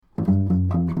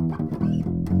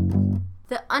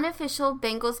unofficial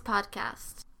Bengals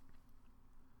podcast.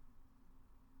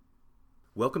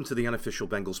 Welcome to the unofficial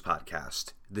Bengals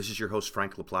podcast. This is your host,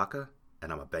 Frank LaPlaca,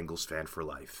 and I'm a Bengals fan for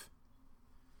life.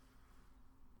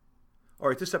 All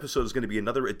right, this episode is going to be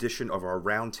another edition of our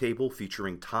Roundtable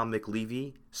featuring Tom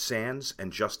McLeavey, Sands,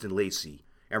 and Justin Lacey.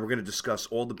 And we're going to discuss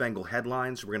all the Bengal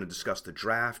headlines. We're going to discuss the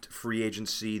draft, free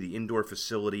agency, the indoor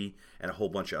facility, and a whole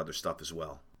bunch of other stuff as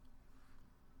well.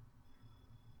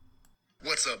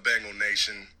 What's up, Bengal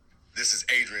Nation? This is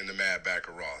Adrian the Mad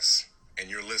Backer Ross, and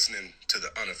you're listening to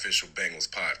the unofficial Bengals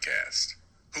podcast.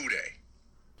 Who dey?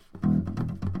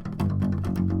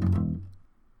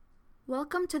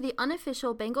 Welcome to the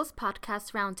unofficial Bengals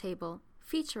podcast Roundtable,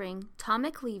 featuring Tom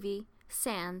McLeavey,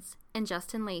 Sands, and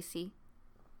Justin Lacey.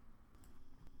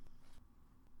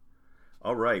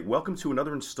 All right, welcome to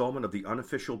another installment of the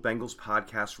unofficial Bengals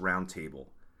podcast Roundtable.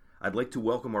 I'd like to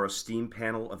welcome our esteemed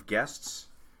panel of guests.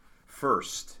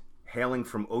 First, hailing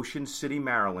from Ocean City,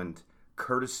 Maryland,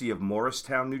 courtesy of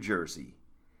Morristown, New Jersey,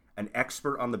 an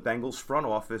expert on the Bengals front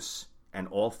office and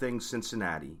all things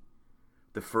Cincinnati,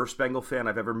 the first Bengal fan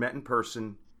I've ever met in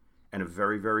person, and a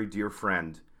very, very dear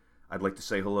friend. I'd like to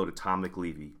say hello to Tom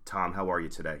McLeavey. Tom, how are you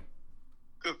today?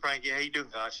 Good, Frankie. How you doing,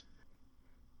 guys?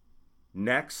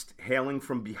 Next, hailing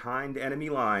from behind enemy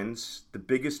lines, the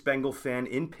biggest Bengal fan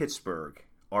in Pittsburgh,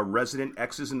 our resident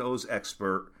X's and O's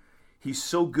expert. He's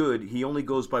so good, he only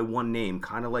goes by one name,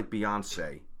 kind of like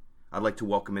Beyonce. I'd like to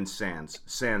welcome in Sands.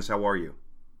 Sands, how are you?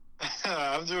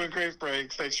 I'm doing great,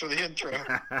 Frank. Thanks for the intro.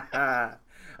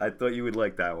 I thought you would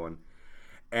like that one.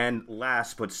 And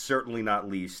last, but certainly not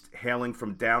least, hailing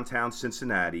from downtown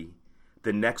Cincinnati,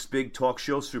 the next big talk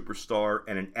show superstar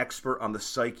and an expert on the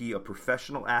psyche of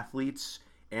professional athletes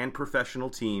and professional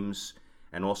teams,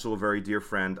 and also a very dear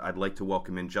friend, I'd like to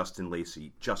welcome in Justin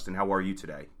Lacey. Justin, how are you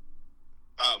today?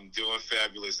 I'm doing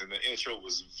fabulous, and the intro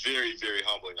was very, very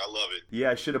humbling. I love it.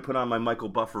 Yeah, I should have put on my Michael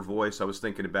Buffer voice. I was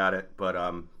thinking about it, but,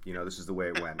 this is the way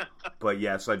it went. But,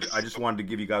 yes, I just wanted to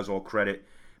give you guys all credit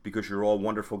because you're all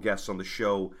wonderful guests on the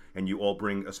show, and you all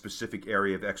bring a specific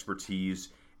area of expertise,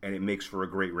 and it makes for a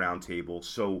great roundtable.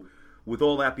 So, with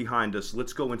all that behind us,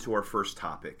 let's go into our first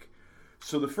topic.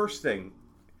 So, the first thing,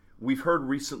 we've heard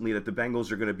recently that the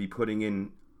Bengals are going to be putting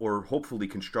in or hopefully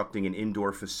constructing an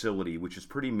indoor facility, which is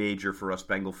pretty major for us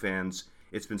Bengal fans.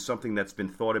 It's been something that's been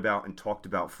thought about and talked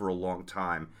about for a long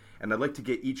time. And I'd like to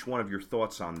get each one of your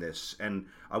thoughts on this. And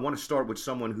I want to start with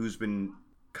someone who's been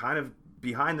kind of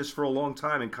behind this for a long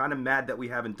time and kind of mad that we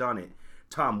haven't done it.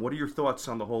 Tom, what are your thoughts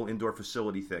on the whole indoor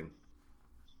facility thing?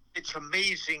 It's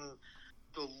amazing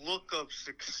the look of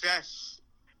success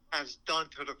has done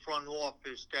to the front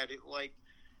office that it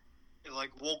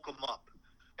woke them up.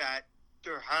 That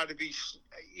there had to be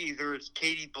either it's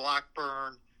Katie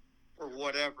Blackburn or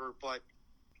whatever, but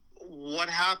what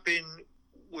happened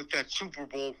with that Super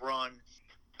Bowl run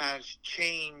has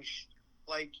changed.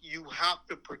 Like, you have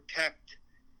to protect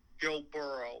Joe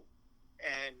Burrow,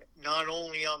 and not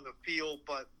only on the field,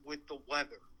 but with the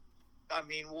weather. I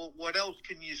mean, what else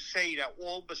can you say that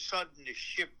all of a sudden the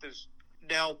shift is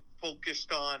now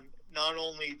focused on not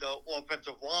only the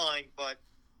offensive line, but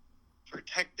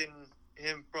protecting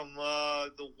him from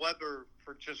the weather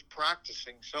for just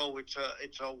practicing. So it's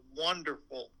a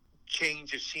wonderful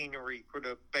change of scenery for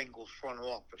the Bengals front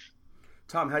office.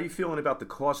 Tom, how are you feeling about the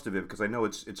cost of it? Because I know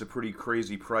it's a pretty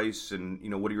crazy price, and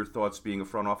what are your thoughts being a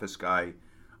front office guy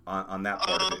on that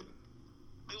part of it?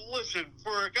 Listen,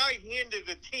 for a guy handed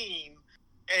a team,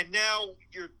 and now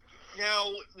you're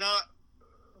not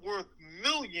worth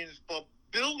millions but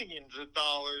billions of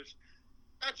dollars.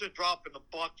 That's a drop in the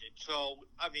bucket. So,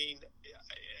 I mean,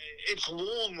 it's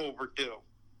long overdue.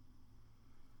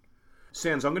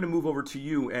 Sands, I'm going to move over to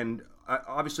you. And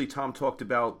obviously, Tom talked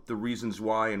about the reasons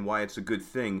why and why it's a good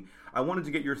thing. I wanted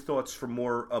to get your thoughts from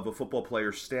more of a football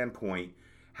player's standpoint.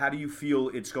 How do you feel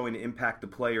it's going to impact the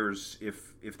players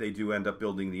if they do end up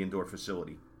building the indoor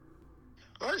facility?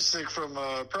 I just think from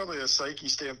probably a psyche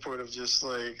standpoint of just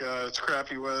it's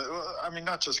crappy weather. Well, I mean,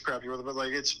 not just crappy weather, but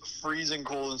it's freezing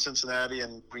cold in Cincinnati,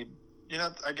 and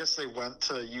I guess they went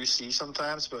to UC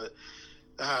sometimes, but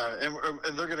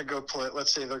and they're going to go play.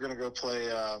 Let's say they're going to go play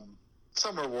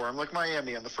somewhere warm, like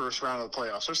Miami in the first round of the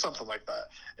playoffs or something like that.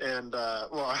 And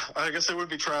I guess they would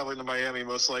be traveling to Miami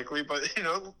most likely, but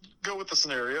go with the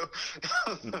scenario.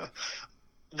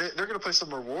 They're going to play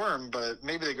somewhere warm, but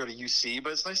maybe they go to UC.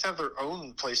 But it's nice to have their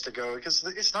own place to go because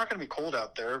it's not going to be cold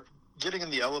out there. Getting in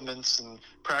the elements and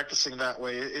practicing that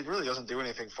way, it really doesn't do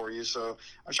anything for you. So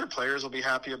I'm sure players will be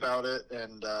happy about it.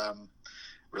 And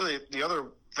really, the other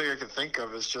thing I can think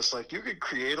of is just like you could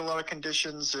create a lot of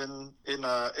conditions in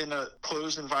a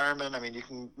closed environment. I mean, you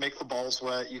can make the balls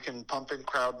wet. You can pump in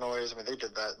crowd noise. I mean, they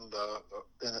did that in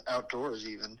the outdoors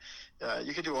even.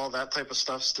 You could do all that type of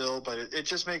stuff still, but it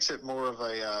just makes it more of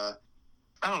a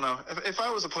I don't know. If I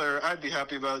was a player, I'd be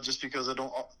happy about it just because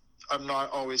I'm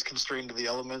not always constrained to the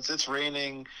elements. It's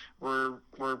raining. We're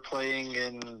playing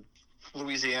in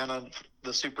Louisiana,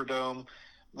 the Superdome.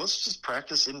 Let's just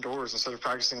practice indoors instead of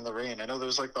practicing in the rain. I know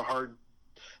there's like the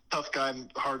tough guy,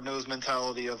 hard-nosed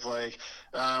mentality of like,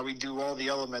 we do all the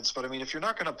elements. But I mean, if you're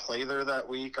not going to play there that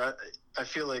week, I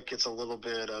feel like it's a little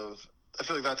bit of, I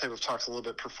feel like that type of talk's a little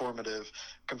bit performative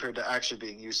compared to actually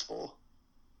being useful.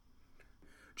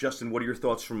 Justin, what are your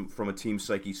thoughts from a team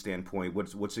psyche standpoint?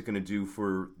 What's it going to do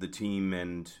for the team,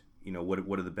 and what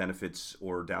are the benefits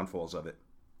or downfalls of it?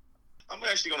 I'm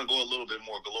actually going to go a little bit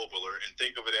more globaler and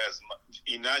think of it as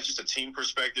not just a team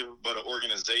perspective, but an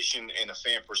organization and a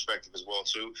fan perspective as well,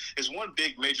 too. It's one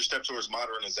big major step towards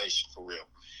modernization, for real.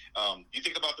 You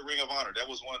think about the Ring of Honor. That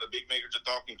was one of the big major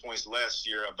talking points last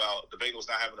year about the Bengals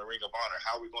not having a Ring of Honor.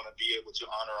 How are we going to be able to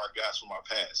honor our guys from our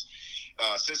past?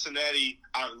 Cincinnati,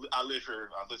 I live here.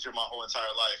 I've lived here my whole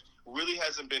entire life. Really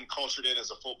hasn't been cultured in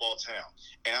as a football town.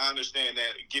 And I understand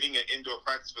that getting an indoor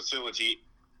practice facility,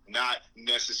 not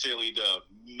necessarily the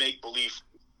make-believe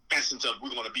essence of we're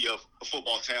going to be a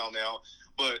football town now,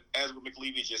 but as what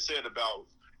McLeavey just said about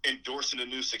endorsing the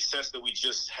new success that we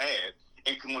just had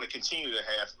and want to continue to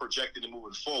have projected and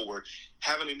moving forward,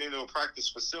 having an indoor practice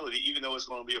facility, even though it's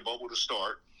going to be a bubble to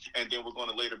start, and then we're going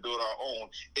to later build our own,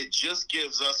 it just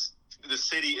gives us, the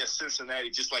city of Cincinnati,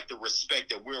 just like the respect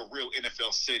that we're a real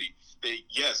NFL city. That,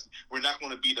 yes, we're not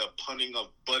going to be the punting of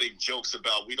budding jokes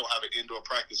about we don't have an indoor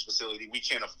practice facility, we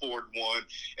can't afford one,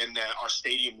 and that our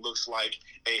stadium looks like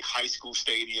a high school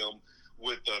stadium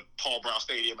with the Paul Brown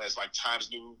Stadium as like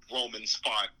Times New Roman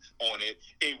font on it.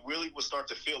 It really will start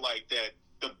to feel like that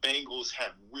the Bengals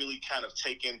have really kind of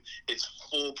taken its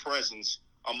full presence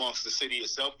amongst the city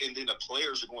itself, and then the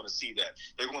players are going to see that.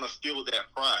 They're going to feel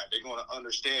that pride. They're going to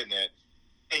understand that.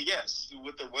 And yes,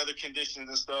 with the weather conditions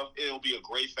and stuff, it'll be a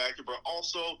great factor, but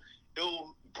also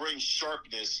it'll bring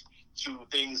sharpness to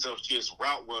things of just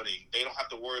route running. They don't have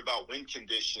to worry about wind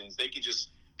conditions. They can just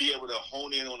be able to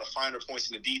hone in on the finer points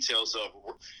and the details of,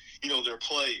 their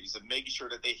plays and making sure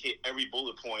that they hit every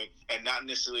bullet point and not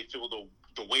necessarily feel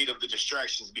the weight of the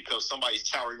distractions because somebody's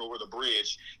towering over the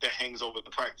bridge that hangs over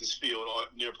the practice field or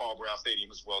near Paul Brown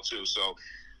Stadium as well, too. So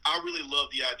I really love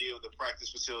the idea of the practice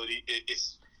facility.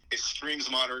 It screams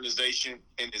modernization,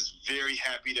 and is very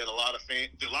happy that a lot of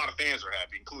fans are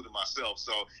happy, including myself.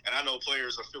 So, and I know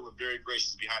players are feeling very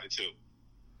gracious behind it, too.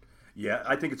 Yeah,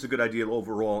 I think it's a good idea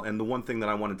overall. And the one thing that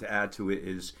I wanted to add to it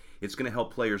is it's going to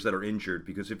help players that are injured,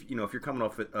 because if you're coming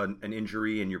off an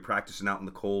injury and you're practicing out in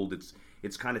the cold,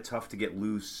 it's kind of tough to get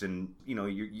loose, and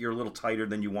you're a little tighter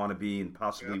than you want to be, and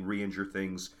possibly re-injure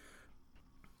things.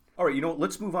 All right,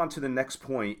 let's move on to the next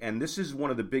point, and this is one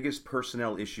of the biggest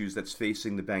personnel issues that's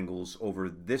facing the Bengals over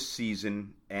this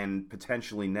season and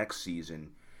potentially next season.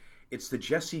 It's the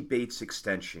Jesse Bates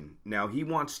extension. Now, he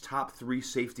wants top 3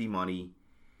 safety money,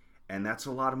 and that's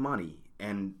a lot of money.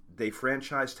 And they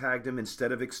franchise tagged him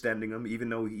instead of extending him, even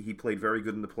though he played very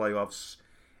good in the playoffs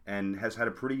and has had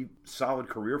a pretty solid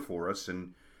career for us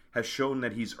and has shown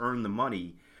that he's earned the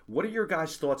money. What are your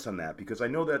guys' thoughts on that? Because I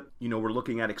know that, we're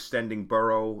looking at extending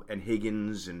Burrow and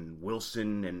Higgins and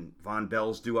Wilson and Von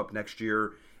Bell's due up next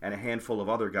year and a handful of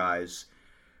other guys.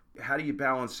 How do you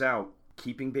balance out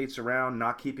keeping Bates around,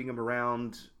 not keeping him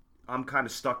around? I'm kind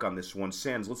of stuck on this one.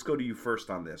 Sands, let's go to you first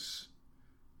on this.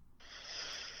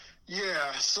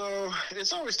 Yeah, so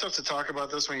it's always tough to talk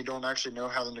about this when you don't actually know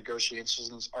how the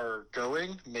negotiations are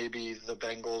going. Maybe the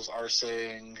Bengals are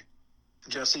saying,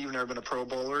 Jesse, you've never been a Pro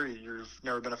Bowler. You've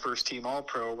never been a first-team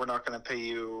All-Pro. We're not going to pay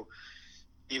you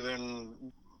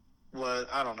even,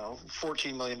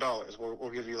 $14 million.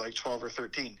 We'll give you like 12 or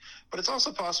 13. But it's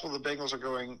also possible the Bengals are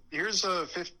going, here's a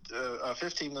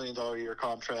 $15 million a year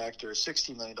contract or a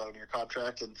 $16 million a year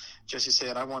contract, and Jesse's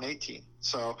saying, I want 18.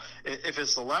 So if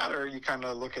it's the latter, you kind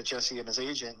of look at Jesse and his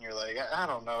agent, and you're like, I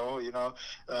don't know,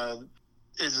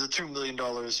 is the $2 million,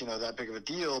 that big of a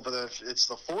deal? But if it's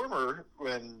the former,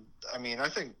 I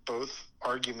think both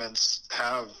arguments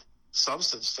have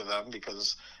substance to them,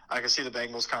 because I can see the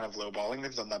Bengals kind of lowballing.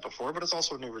 They've done that before, but it's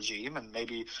also a new regime, and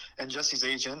Jesse's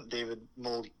agent, David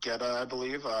Mulgeta, I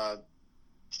believe,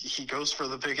 he goes for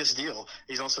the biggest deal.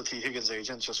 He's also T. Higgins'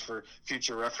 agent, just for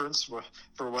future reference,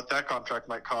 for what that contract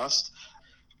might cost.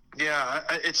 Yeah,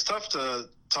 it's tough to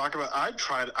talk about. I'd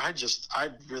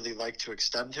really like to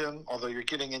extend him, although you're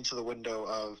getting into the window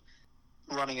of,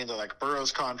 running into like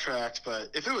Burrow's contract. But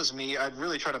if it was me, I'd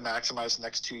really try to maximize the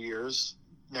next 2 years,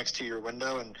 next 2 year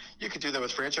window. And you could do that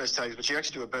with franchise tags, but you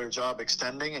actually do a better job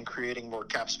extending and creating more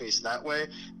cap space that way,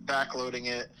 backloading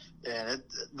it. And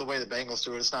the way the Bengals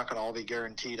do it, it's not going to all be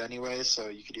guaranteed anyway. So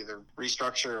you could either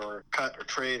restructure or cut or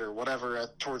trade or whatever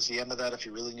towards the end of that if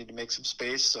you really need to make some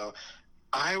space. So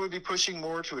I would be pushing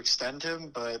more to extend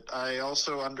him, but I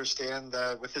also understand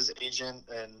that with his agent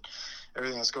and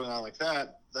everything that's going on like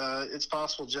that, it's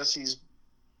possible Jesse's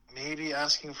maybe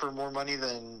asking for more money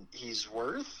than he's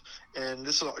worth. And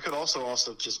this could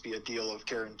also just be a deal of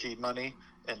guaranteed money,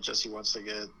 and Jesse wants to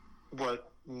get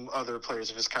what other players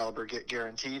of his caliber get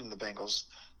guaranteed, and the Bengals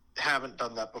haven't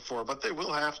done that before, but they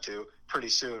will have to pretty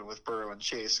soon with Burrow and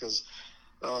Chase, because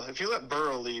if you let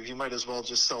Burrow leave, you might as well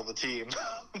just sell the team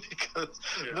because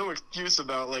no excuse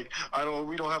about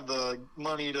we don't have the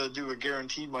money to do a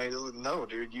guaranteed money. No,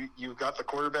 dude, you've got the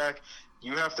quarterback,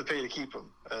 you have to pay to keep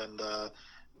him, and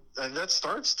that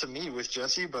starts to me with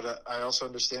Jesse. But I also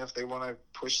understand if they want to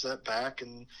push that back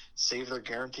and save their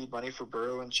guaranteed money for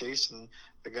Burrow and Chase and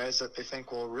the guys that they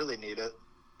think will really need it.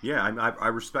 Yeah, I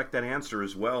respect that answer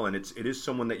as well, and it is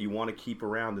someone that you want to keep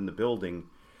around in the building.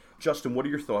 Justin, what are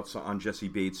your thoughts on Jesse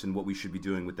Bates and what we should be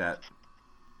doing with that?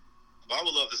 I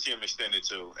would love to see him extended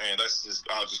too, and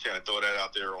I'll just kind of throw that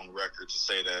out there on the record to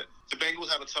say that the Bengals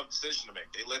have a tough decision to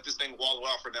make. They let this thing wallow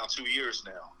out for now 2 years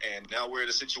now, and now we're in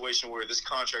a situation where this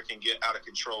contract can get out of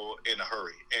control in a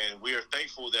hurry. And we are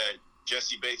thankful that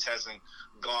Jesse Bates hasn't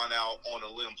gone out on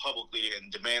a limb publicly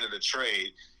and demanded a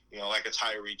trade, like a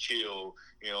Tyreek Hill,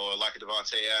 or like a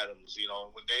Devontae Adams,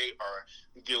 when they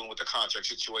are dealing with the contract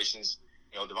situations.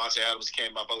 Devontae Adams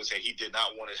came out and said he did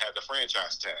not want to have the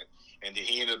franchise tag. And then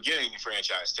he ended up getting the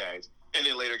franchise tags and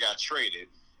then later got traded.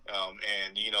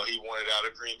 And he wanted out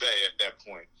of Green Bay at that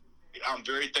point. I'm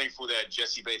very thankful that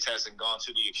Jesse Bates hasn't gone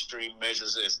to the extreme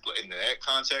measures in that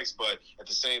context, but at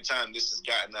the same time, this has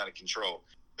gotten out of control.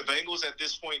 The Bengals at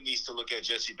this point needs to look at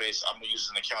Jesse Bates, I'm going to use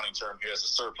an accounting term here, as a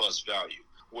surplus value.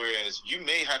 Whereas you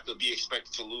may have to be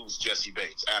expected to lose Jesse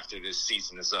Bates after this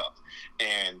season is up.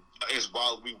 And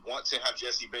while we want to have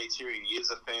Jesse Bates here, he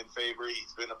is a fan favorite.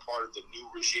 He's been a part of the new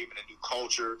regime and the new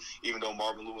culture, even though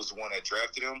Marvin Lewis was the one that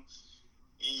drafted him.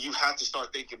 You have to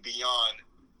start thinking beyond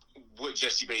what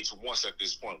Jesse Bates wants at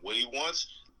this point. What he wants,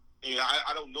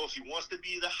 I don't know if he wants to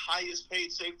be the highest paid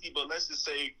safety, but let's just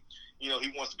say, he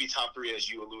wants to be top 3, as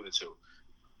you alluded to.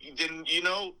 Then,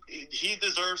 he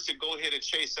deserves to go ahead and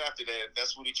chase after that.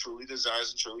 That's what he truly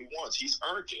desires and truly wants. He's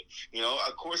earned it.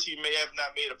 Of course, he may have not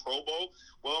made a Pro Bowl.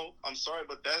 Well, I'm sorry,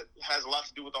 but that has a lot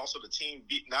to do with also the team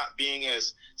not being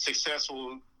as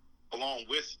successful, along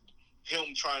with him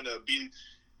trying to be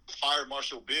Fire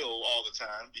Marshal Bill all the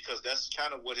time, because that's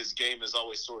kind of what his game has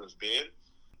always sort of been.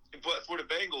 But for the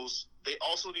Bengals, they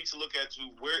also need to look at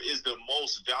where is the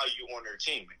most value on their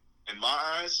team. In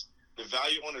my eyes, the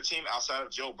value on the team outside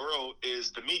of Joe Burrow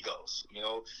is the Migos.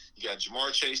 You got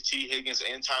Jamar Chase, T. Higgins,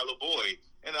 and Tyler Boyd.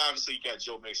 And obviously you got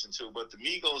Joe Mixon too. But the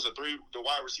Migos, the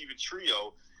wide receiver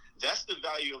trio, that's the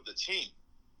value of the team.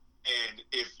 And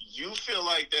if you feel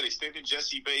like that extending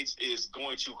Jesse Bates is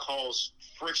going to cause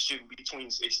friction between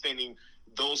extending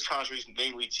those contracts,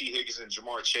 namely T. Higgins and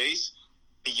Jamar Chase,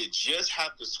 then you just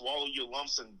have to swallow your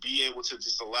lumps and be able to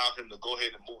just allow him to go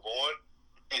ahead and move on.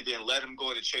 And then let him go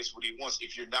ahead and chase what he wants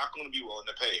if you're not going to be willing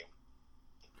to pay him.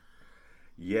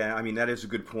 Yeah, that is a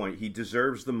good point. He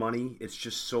deserves the money. It's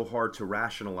just so hard to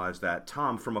rationalize that.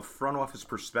 Tom, from a front office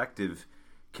perspective,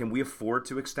 can we afford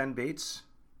to extend Bates?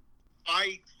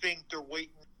 I think they're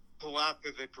waiting until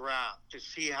after the draft to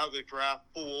see how the draft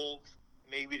falls.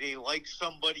 Maybe they like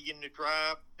somebody in the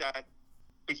draft that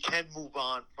we can move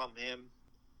on from him.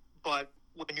 But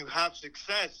when you have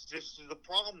success, this is the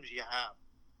problems you have.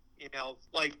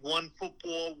 Like one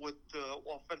football with the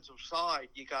offensive side,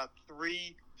 you got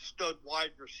 3 stud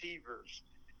wide receivers.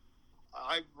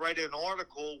 I read an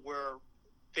article where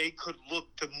they could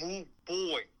look to move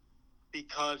Boyd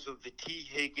because of the T.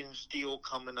 Higgins deal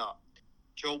coming up,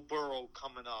 Joe Burrow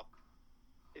coming up,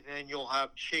 and then you'll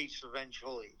have Chase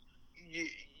eventually.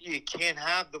 You can't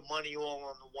have the money all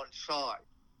on the one side.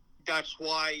 That's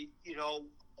why,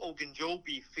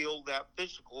 Ogunjobi feel that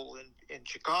physical in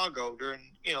Chicago during,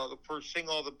 the first thing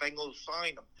all the Bengals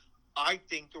signed him. I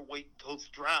think they're waiting until the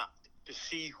draft to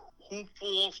see who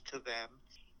falls to them.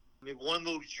 If one of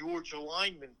those Georgia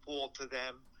linemen fall to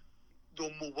them,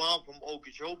 they'll move on from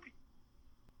Ogunjobi.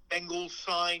 Bengals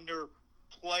sign their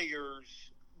players,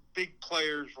 big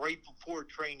players, right before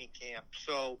training camp.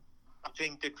 So I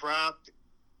think the draft,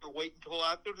 they'll wait until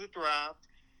after the draft,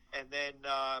 and then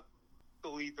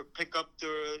they'll either pick up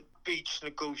the Bates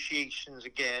negotiations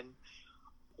again,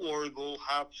 or they'll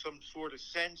have some sort of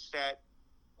sense that,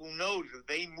 who knows, if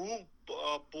they move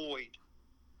Boyd,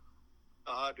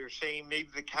 they're saying maybe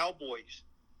the Cowboys,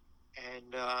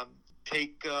 and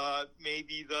take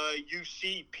maybe the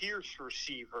UC Pierce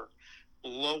receiver,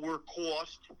 lower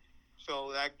cost,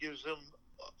 so that gives them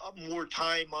more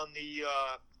time on the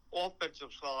offensive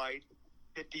side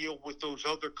to deal with those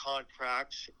other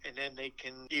contracts, and then they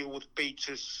can deal with Bates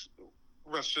this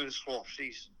rest of this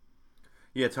offseason.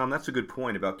 Yeah, Tom, that's a good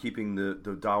point about keeping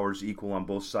the dollars equal on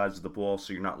both sides of the ball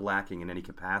so you're not lacking in any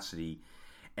capacity.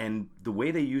 And the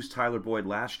way they used Tyler Boyd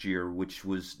last year, which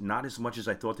was not as much as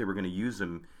I thought they were going to use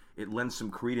him, it lends some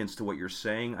credence to what you're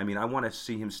saying. I mean, I want to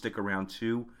see him stick around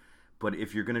too, but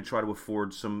if you're going to try to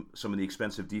afford some of the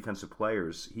expensive defensive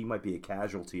players, he might be a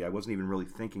casualty. I wasn't even really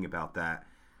thinking about that.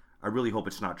 I really hope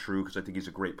it's not true because I think he's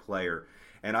a great player.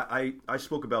 And I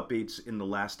spoke about Bates in the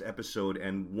last episode,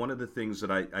 and one of the things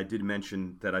that I did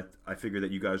mention that I figure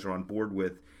that you guys are on board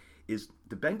with is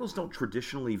the Bengals don't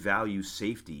traditionally value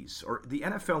safeties, or the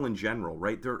NFL in general,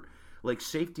 right? They're like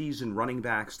safeties and running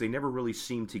backs, they never really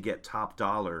seem to get top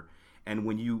dollar. And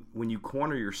when you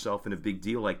corner yourself in a big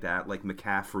deal like that, like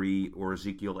McCaffrey or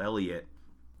Ezekiel Elliott,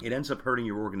 it ends up hurting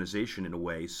your organization in a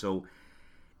way. So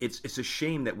it's a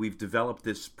shame that we've developed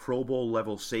this Pro Bowl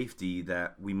level safety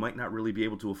that we might not really be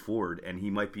able to afford, and he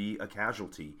might be a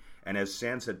casualty. And as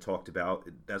Sands had talked about,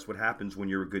 that's what happens when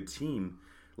you're a good team.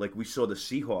 Like we saw the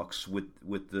Seahawks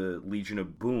with the Legion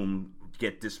of Boom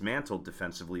get dismantled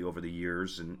defensively over the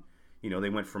years, and they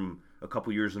went from a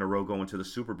couple years in a row going to the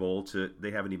Super Bowl to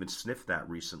they haven't even sniffed that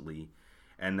recently.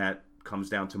 And that comes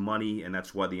down to money, and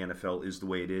that's why the NFL is the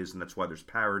way it is, and that's why there's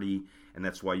parity, and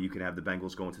that's why you can have the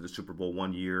Bengals going to the Super Bowl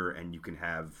one year, and you can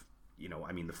have, the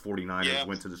 49ers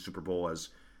went to the Super Bowl as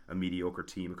a mediocre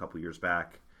team a couple years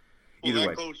back. Either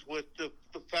way. Goes with the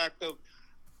fact of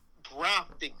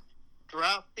drafting.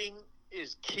 Drafting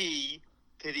is key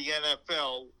to the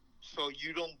NFL, so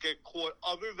you don't get caught,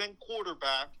 other than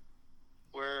quarterback,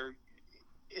 where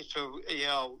it's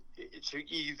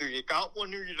either you got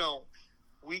one or you don't.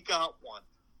 We got one.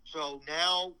 So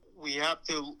now we have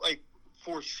to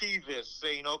foresee this,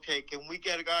 saying, okay, can we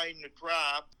get a guy in the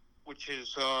draft, which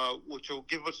will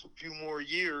give us a few more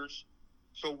years,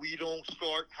 so we don't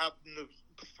start having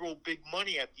to throw big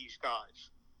money at these guys.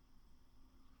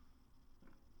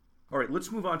 All right,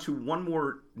 let's move on to one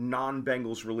more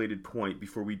non-Bengals related point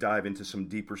before we dive into some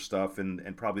deeper stuff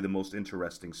and probably the most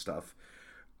interesting stuff.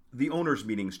 The owners'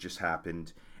 meetings just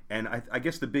happened. And I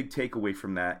guess the big takeaway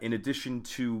from that, in addition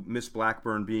to Miss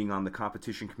Blackburn being on the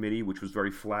competition committee, which was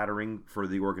very flattering for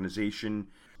the organization,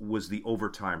 was the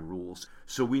overtime rules.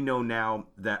 So we know now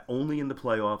that only in the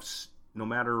playoffs, no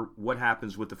matter what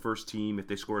happens with the first team, if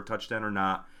they score a touchdown or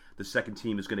not, the second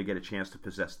team is going to get a chance to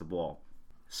possess the ball.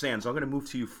 Sands, I'm going to move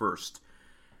to you first.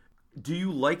 Do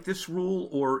you like this rule,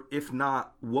 or if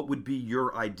not, what would be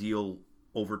your ideal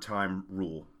overtime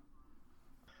rule?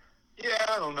 Yeah,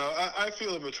 I don't know. I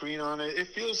feel in between on it. It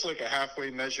feels like a halfway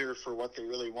measure for what they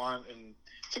really want. And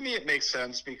to me, it makes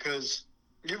sense because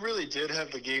you really did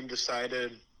have the game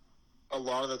decided a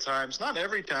lot of the times. Not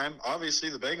every time.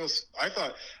 Obviously, the Bengals, I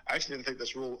actually didn't think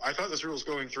this rule. I thought this rule was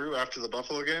going through after the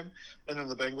Buffalo game. And then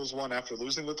the Bengals won after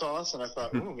losing the toss. And I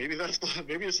thought, maybe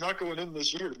it's not going in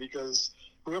this year because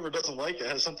whoever doesn't like it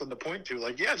has something to point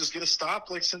to. Just get a stop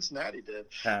like Cincinnati did.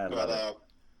 I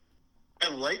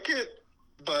like it.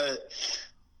 But,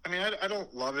 I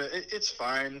don't love it. It's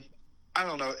fine. I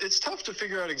don't know. It's tough to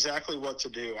figure out exactly what to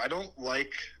do. I don't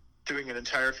like doing an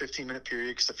entire 15-minute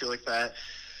period because I feel like that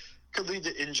could lead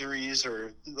to injuries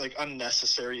or,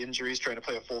 unnecessary injuries trying to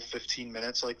play a full 15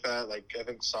 minutes like that. I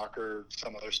think soccer,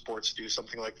 some other sports do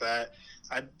something like that.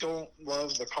 I don't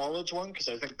love the college one because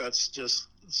I think that's just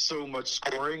so much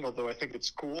scoring, although I think it's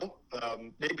cool.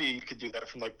 Maybe you could do that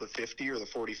from the 50 or the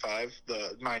 45,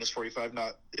 the minus 45,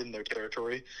 not in their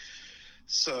territory.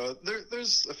 So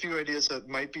there's a few ideas that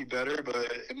might be better, but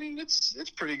it's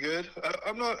pretty good.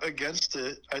 I'm not against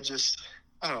it.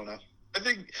 I don't know.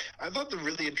 I thought the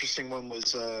really interesting one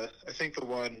was I think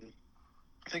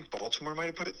Baltimore might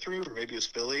have put it through, or maybe it was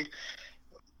Philly.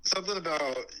 Something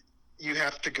about you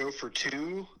have to go for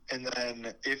two, and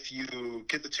then if you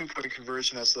get the 2-point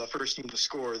conversion as the first team to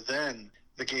score, then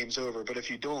the game's over. But if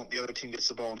you don't, the other team gets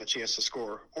the ball and a chance to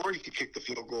score. Or you could kick the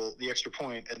field goal, the extra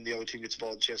point, and the other team gets the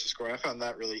ball and a chance to score. And I found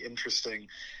that really interesting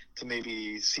to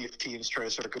maybe see if teams try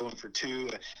to start going for two.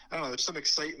 I don't know, there's some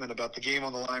excitement about the game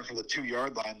on the line from the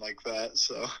 2-yard line like that.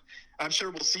 So I'm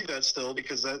sure we'll see that still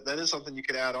because that is something you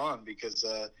could add on because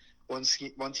one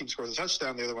team scores a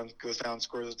touchdown, the other one goes down and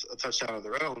scores a touchdown of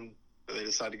their own. They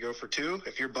decide to go for 2.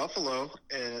 If you're Buffalo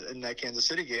in that Kansas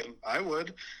City game, I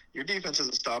would. Your defense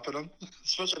isn't stopping them,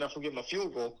 especially not from getting a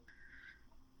field goal.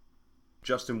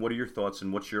 Justin, what are your thoughts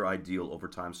and what's your ideal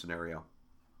overtime scenario?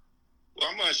 Well,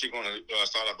 I'm actually going to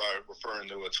start out by referring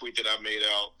to a tweet that I made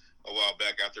out a while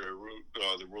back after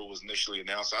the rule was initially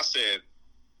announced. I said,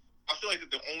 I feel like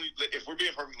that if we're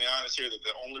being perfectly honest here, that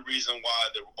the only reason why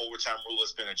the overtime rule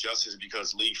has been adjusted is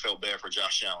because league felt bad for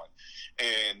Josh Allen.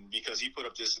 And because he put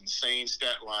up this insane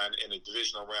stat line in the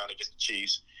divisional round against the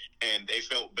Chiefs, and they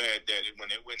felt bad that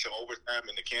when it went to overtime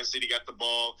and the Kansas City got the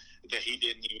ball, that he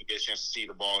didn't even get a chance to see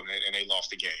the ball, and they lost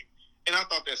the game. And I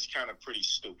thought that's kind of pretty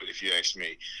stupid, if you ask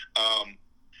me.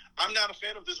 I'm not a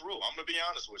fan of this rule. I'm going to be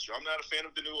honest with you. I'm not a fan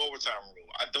of the new overtime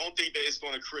rule. I don't think that it's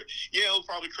going to create – it'll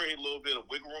probably create a little bit of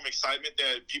wiggle room excitement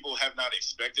that people have not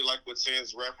expected, like what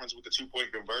Sam's reference with the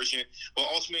 2-point conversion. But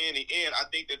ultimately, in the end, I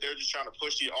think that they're just trying to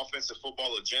push the offensive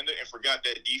football agenda and forgot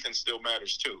that defense still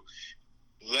matters too.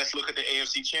 Let's look at the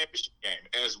AFC Championship game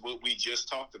as what we just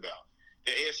talked about.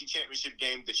 The AFC Championship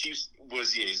game, the Chiefs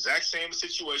was the exact same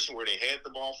situation where they had the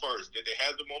ball first. Did they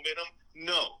have the momentum?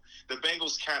 No. The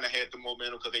Bengals kind of had the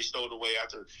momentum because they stole it away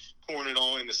after pouring it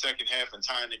on in the second half and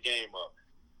tying the game up.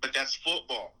 But that's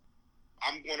football.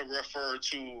 I'm going to refer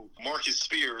to Marcus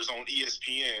Spears on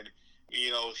ESPN. You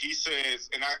know, he says,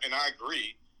 and I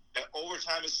agree, that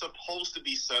overtime is supposed to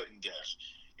be sudden death.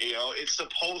 You know, it's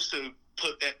supposed to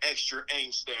put that extra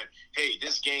angst that, hey,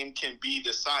 this game can be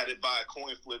decided by a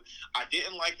coin flip. I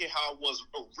didn't like it how it was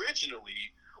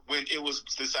originally when it was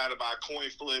decided by a coin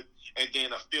flip and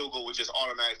then a field goal would just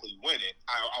automatically win it.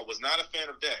 I was not a fan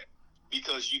of that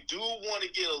because you do want to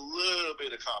get a little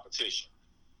bit of competition.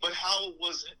 But how it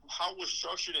was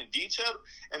structured and detailed,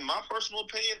 in my personal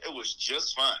opinion, it was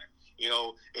just fine. You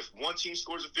know, if one team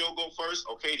scores a field goal first,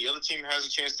 okay, the other team has a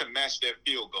chance to match that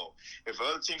field goal. If the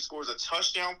other team scores a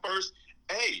touchdown first,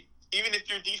 hey, even if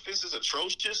your defense is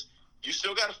atrocious, you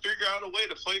still got to figure out a way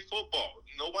to play football.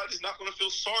 Nobody's not going to feel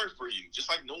sorry for you, just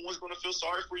like no one's going to feel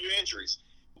sorry for your injuries.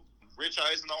 Rich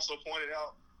Eisen also pointed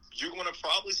out, you're going to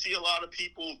probably see a lot of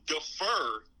people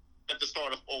defer at the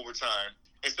start of overtime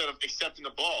instead of accepting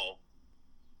the ball.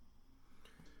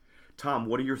 Tom,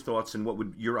 what are your thoughts and what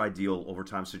would your ideal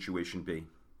overtime situation be?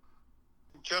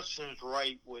 Justin's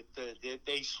right with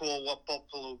they saw what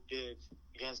Buffalo did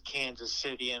against Kansas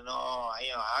City, and how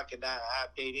could that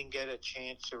happen? They didn't get a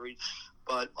chance to read.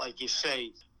 But like you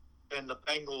say, then the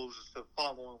Bengals the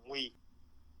following week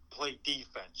play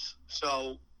defense.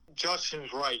 So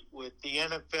Justin's right with the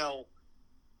NFL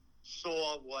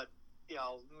saw what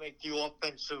make the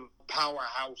offensive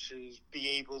powerhouses be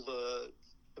able to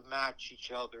match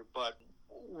each other, but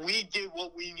we did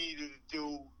what we needed to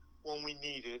do when we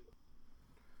needed.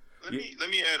 Let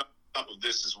me add on top of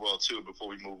this as well too before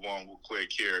we move on real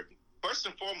quick here. First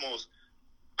and foremost,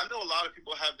 I know a lot of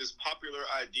people have this popular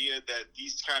idea that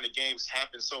these kind of games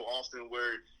happen so often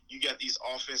where you get these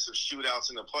offensive shootouts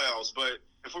in the playoffs, but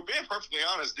if we're being perfectly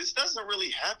honest, this doesn't really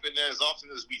happen as often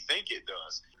as we think it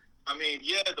does. I mean,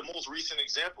 yeah, the most recent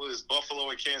example is Buffalo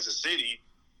and Kansas City.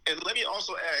 And let me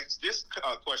also ask this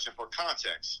question for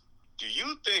context. Do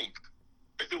you think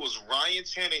if it was Ryan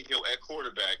Tannehill at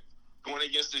quarterback going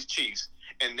against the Chiefs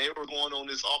and they were going on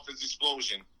this offensive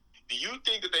explosion, do you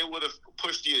think that they would have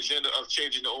pushed the agenda of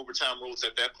changing the overtime rules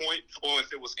at that point? Or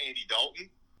if it was Andy Dalton?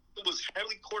 It was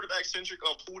heavily quarterback-centric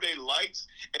of who they liked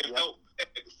and felt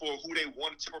for who they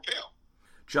wanted to propel.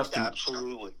 Justin,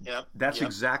 absolutely. Yep. That's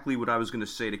exactly what I was going to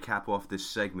say to cap off this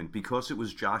segment. Because it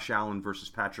was Josh Allen versus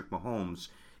Patrick Mahomes,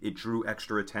 it drew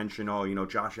extra attention. Oh,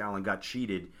 Josh Allen got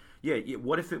cheated. Yeah,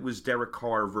 what if it was Derek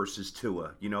Carr versus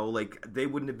Tua? They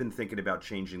wouldn't have been thinking about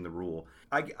changing the rule.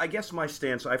 I guess my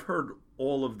stance, I've heard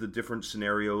all of the different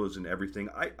scenarios and everything.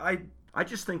 I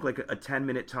just think like a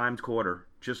 10-minute timed quarter.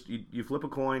 Just you flip a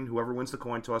coin, whoever wins the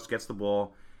coin toss gets the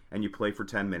ball, and you play for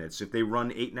 10 minutes. If they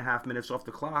run 8.5 minutes off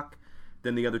the clock,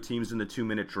 then the other team's in the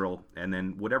 2-minute drill. And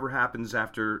then whatever happens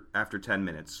after 10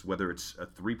 minutes, whether it's a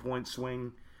 3-point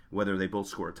swing, whether they both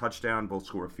score a touchdown, both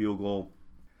score a field goal.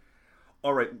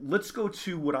 All right, let's go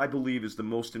to what I believe is the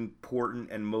most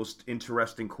important and most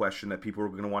interesting question that people are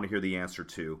going to want to hear the answer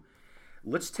to.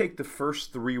 Let's take the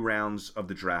first 3 rounds of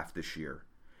the draft this year.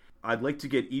 I'd like to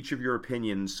get each of your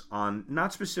opinions on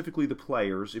not specifically the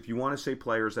players. If you want to say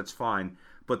players, that's fine.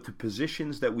 But the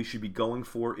positions that we should be going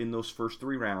for in those first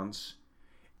 3 rounds.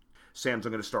 Sam's,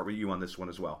 I'm going to start with you on this one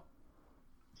as well.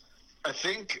 I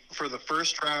think for the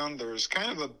first round, there's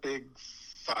kind of a big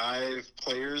 5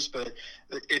 players, but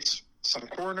it's some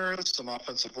corners, some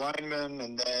offensive linemen,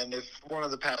 and then if one of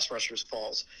the pass rushers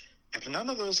falls. If none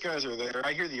of those guys are there,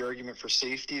 I hear the argument for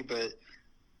safety, but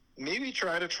maybe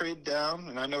try to trade down.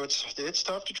 And I know it's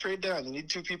tough to trade down. You need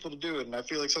two people to do it. And I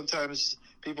feel like sometimes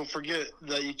people forget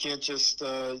that you can't just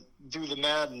do the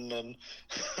Madden and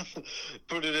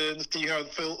put it in, see how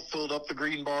filled up the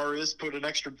green bar is, put an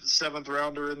extra 7th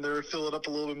rounder in there, fill it up a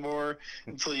little bit more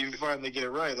until you finally get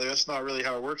it right. Like, that's not really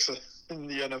how it works in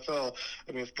the NFL.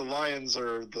 I mean, if the Lions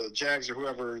or the Jags or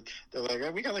whoever, they're like,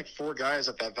 hey, we got like 4 guys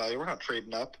at that value, we're not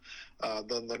trading up,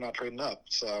 then they're not trading up.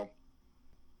 So,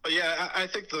 but yeah, I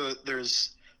think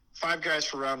there's 5 guys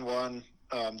for round 1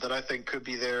 that I think could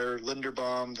be there.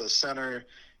 Linderbaum, the center,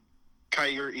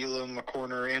 Kyer Elam, a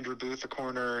corner, Andrew Booth, a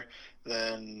corner,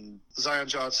 then Zion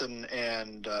Johnson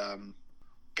and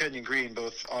Kenyon Green,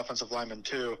 both offensive linemen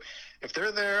too. If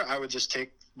they're there, I would just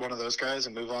take one of those guys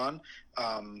and move on.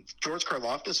 George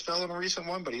Karlaftis fell in a recent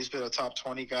one, but he's been a top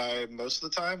 20 guy most of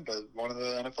the time. But one of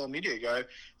the NFL media guy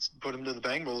put him to the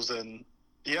Bengals, and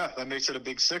yeah, that makes it a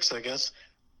big 6, I guess.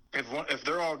 If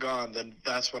they're all gone, then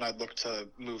that's when I'd look to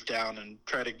move down and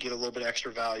try to get a little bit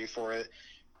extra value for it.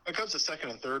 When it comes to 2nd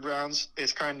and 3rd rounds,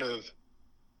 it's kind of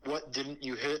what didn't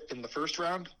you hit in the 1st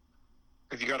round?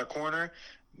 If you got a corner,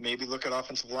 maybe look at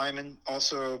offensive linemen.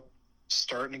 Also,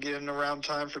 starting to get in around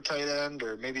time for tight end,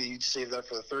 or maybe you'd save that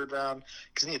for the 3rd round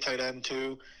because they need a tight end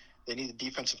too. They need a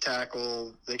defensive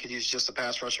tackle. They could use just a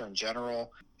pass rusher in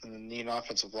general, and then need an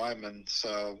offensive lineman.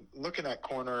 So looking at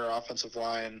corner, offensive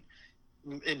line,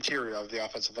 interior of the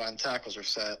offensive line, tackles are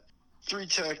set.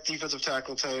 3-tech defensive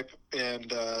tackle type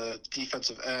and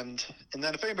defensive end. And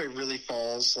then if anybody really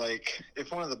falls, like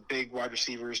if one of the big wide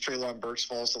receivers, Treylon Burks,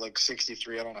 falls to like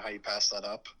 63, I don't know how you pass that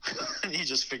up. You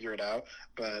just figure it out.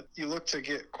 But you look to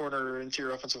get corner,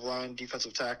 interior offensive line,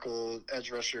 defensive tackle,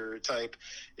 edge rusher type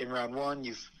in round 1.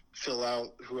 You fill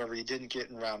out whoever you didn't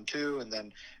get in round 2. And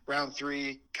then round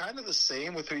 3, kind of the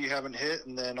same with who you haven't hit.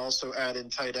 And then also add in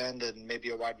tight end and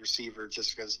maybe a wide receiver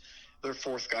just because their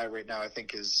 4th guy right now, I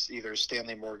think, is either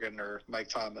Stanley Morgan or Mike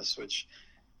Thomas, which,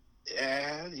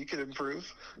 you could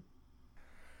improve.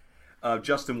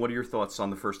 Justin, what are your thoughts on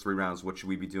the first 3 rounds? What should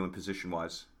we be doing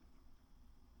position-wise?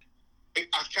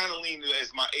 I kind of lean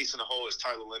as my ace in the hole is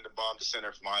Tyler Linderbaum, the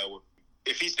center from Iowa.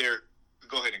 If he's there,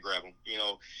 go ahead and grab him. You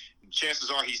know,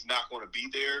 chances are he's not going to be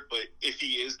there, but if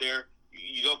he is there,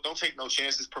 you don't take no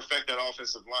chances. Perfect that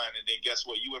offensive line, and then guess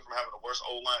what? You went from having the worst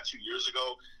O-line 2 years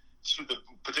ago to the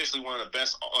potentially one of the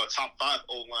best top 5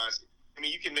 O-lines. I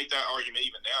mean, you can make that argument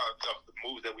even now of the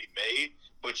moves that we made,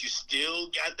 but you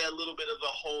still got that little bit of a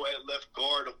hole at left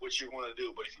guard of what you're going to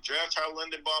do. But if you draft Tyler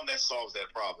Linderbaum, that solves that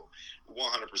problem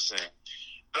 100%.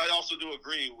 But I also do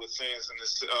agree with Sands in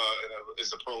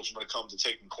his approach when it comes to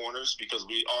taking corners, because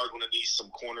we are going to need some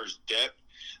corners depth.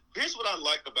 Here's what I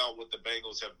like about what the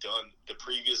Bengals have done the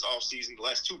previous offseason, the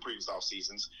last 2 previous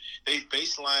offseasons. They've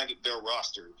baselined their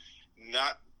roster,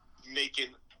 not making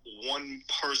one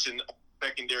person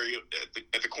secondary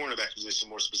at the cornerback position,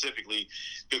 more specifically,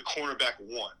 the cornerback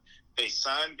 1. They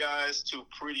signed guys to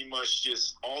pretty much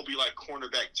just all be like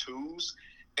cornerback 2s,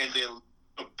 and then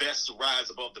the best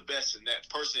rise above the best, and that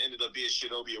person ended up being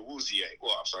Chidobe Awuzie.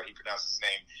 Well, I'm sorry, he pronounces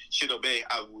his name Chidobe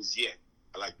Awuzie.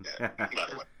 I like that, by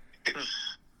the way.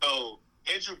 So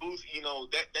Andrew Booth, you know,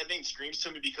 that name screams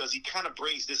to me because he kind of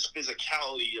brings this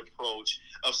physicality approach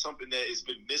of something that has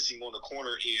been missing on the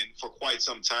corner end for quite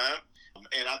some time.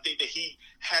 And I think that he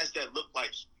has that look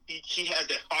like he has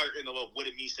that fire in the of what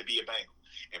it means to be a Bengal.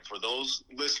 And for those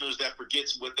listeners that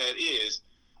forgets what that is,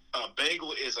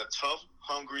 Bengal is a tough,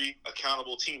 hungry,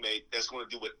 accountable teammate that's going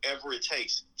to do whatever it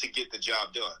takes to get the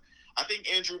job done. I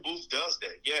think Andrew Booth does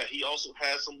that. Yeah, he also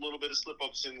has some little bit of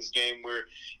slip-ups in this game where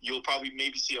you'll probably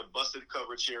maybe see a busted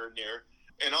coverage here and there.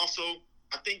 And also,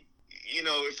 I think, you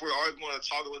know, if we're going to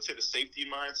toggle into the safety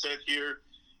mindset here,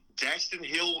 Daxton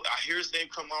Hill, I hear his name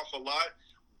come off a lot,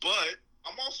 but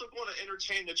I'm also going to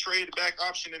entertain the trade back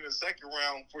option in the 2nd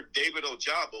round for David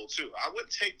Ojabo, too. I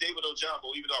wouldn't take David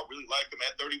Ojabo, even though I really like him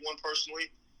at 31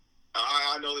 personally.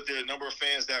 I know that there are a number of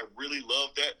fans that really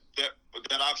love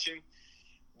that option.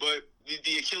 But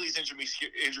the Achilles injury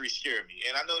scared me.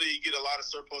 And I know that you get a lot of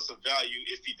surplus of value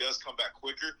if he does come back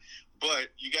quicker. But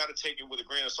you got to take it with a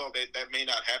grain of salt that may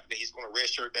not happen, that he's going to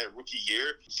redshirt that rookie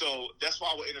year. So that's why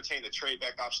I would entertain the trade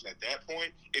back option at that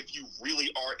point if you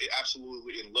really are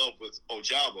absolutely in love with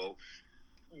Ojabo.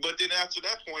 But then after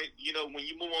that point, you know, when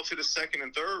you move on to the 2nd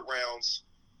and 3rd rounds,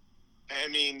 I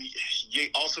mean, you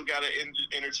also got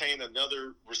to entertain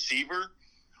another receiver,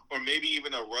 or maybe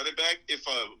even a running back. If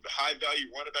a high-value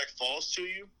running back falls to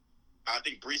you, I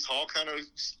think Breece Hall kind of,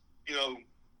 you know,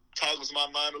 toggles my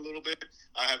mind a little bit.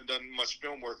 I haven't done much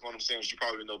film work on him, Sam. You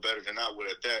probably know better than I would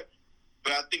at that.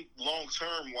 But I think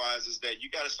long-term wise is that you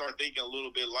got to start thinking a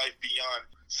little bit life beyond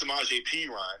Samaje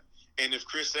Perine. And if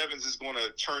Chris Evans is going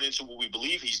to turn into what we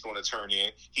believe he's going to turn in,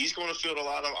 he's going to field a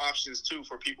lot of options, too,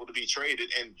 for people to be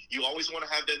traded. And you always want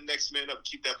to have that next man up,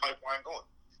 keep that pipeline going.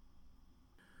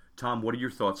 Tom, what are your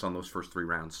thoughts on those first 3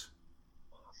 rounds?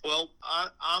 Well,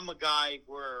 I'm a guy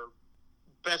where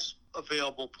best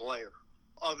available player,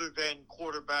 other than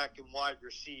quarterback and wide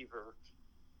receiver,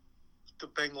 the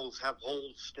Bengals have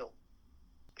holes still.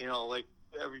 You know, like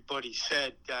everybody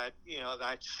said, that, you know,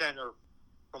 that center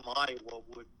from Iowa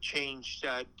would change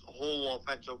that whole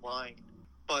offensive line.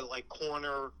 But like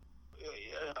corner,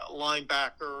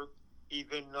 linebacker,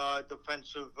 even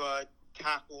defensive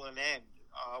tackle and end,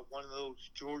 one of those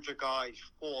Georgia guys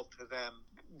fall to them,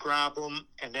 grab them,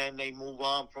 and then they move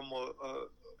on from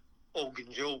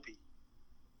Ogunjobi.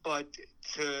 But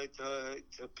to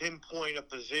pinpoint a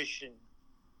position,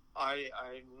 I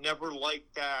never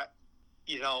liked that,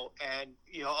 you know, and,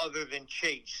 you know, other than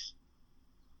Chase.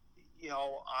 You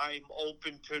know, I'm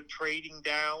open to trading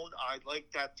down. I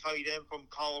like that tight end from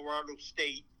Colorado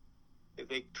State. If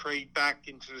they trade back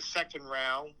into the second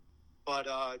round. But,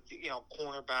 you know,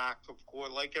 cornerback, of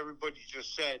course, like everybody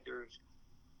just said, there's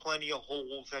plenty of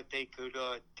holes that they could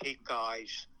take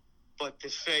guys. But to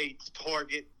say to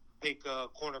target, take a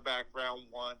cornerback round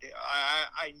 1,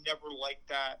 I never liked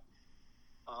that.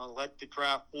 Let the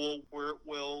draft fall where it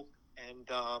will and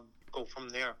go from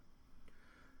there.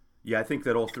 Yeah, I think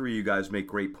that all 3 of you guys make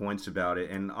great points about it,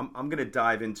 and I'm going to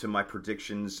dive into my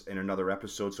predictions in another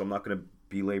episode, so I'm not going to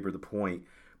belabor the point.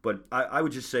 But I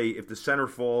would just say if the center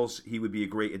falls, he would be a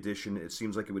great addition. It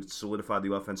seems like it would solidify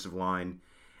the offensive line,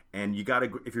 and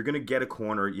if you're going to get a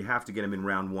corner, you have to get him in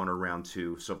round 1 or round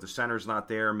 2. So if the center's not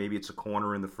there, maybe it's a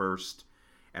corner in the first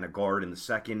and a guard in the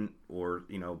second, or,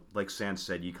 you know, like Sans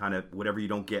said, you kind of whatever you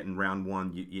don't get in round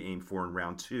 1, you aim for in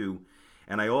round 2.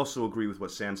 And I also agree with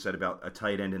what Sam said about a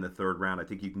tight end in the 3rd round. I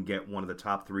think you can get one of the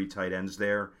top 3 tight ends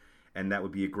there, and that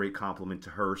would be a great compliment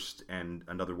to Hurst and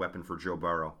another weapon for Joe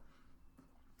Burrow.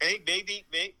 Hey, maybe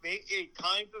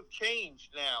times have changed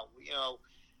now, you know.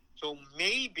 So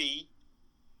maybe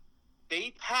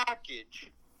they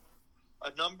package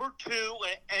a number 2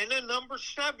 and a number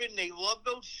 7. They love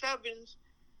those 7s,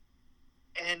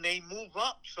 and they move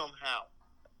up somehow.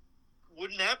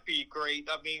 Wouldn't that be great?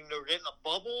 I mean, they're getting a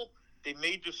bubble. They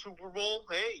made the Super Bowl.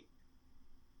 Hey,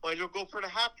 might as well go for the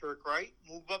hat trick, right?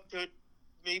 Move up to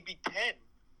maybe 10,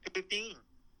 15.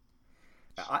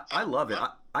 I love it.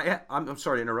 I'm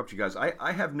sorry to interrupt you guys.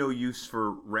 I have no use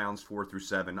for rounds 4 through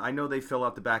 7. I know they fill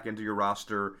out the back end of your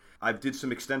roster. I did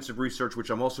some extensive research, which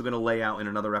I'm also going to lay out in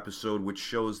another episode, which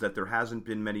shows that there hasn't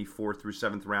been many 4th through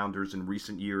 7th rounders in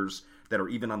recent years that are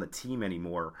even on the team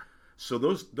anymore. So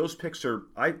those picks are,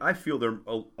 I feel they're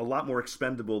a lot more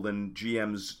expendable than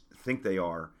GMs think they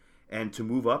are. And to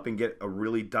move up and get a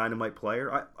really dynamite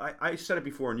player, I said it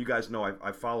before, and you guys know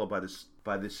I follow by this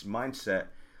mindset.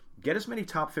 Get as many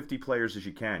top 50 players as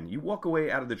you can. You walk away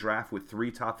out of the draft with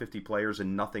 3 top 50 players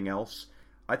and nothing else,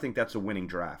 I think that's a winning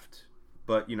draft.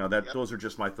 But, you know, those are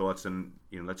just my thoughts, and,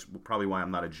 you know, that's probably why I'm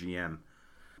not a GM.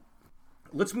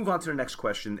 Let's move on to the next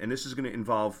question, and this is going to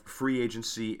involve free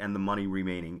agency and the money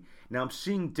remaining. Now, I'm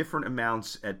seeing different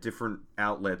amounts at different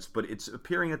outlets, but it's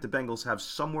appearing that the Bengals have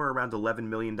somewhere around $11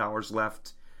 million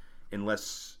left,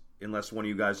 unless one of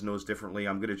you guys knows differently.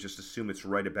 I'm going to just assume it's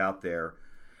right about there.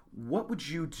 What would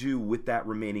you do with that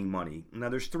remaining money? Now,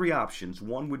 there's 3 options.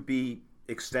 1 would be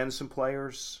extend some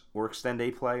players or extend a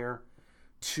player.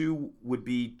 2 would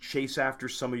be chase after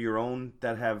some of your own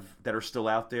that are still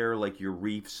out there, like your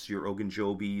Reefs, your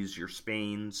Ogunjobis, your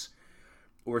Spains.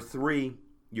 Or 3,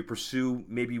 you pursue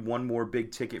maybe one more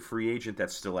big ticket free agent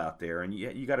that's still out there, and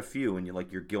you got a few, and you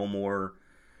like your Gilmore,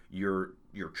 your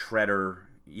Treader,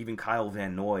 even Kyle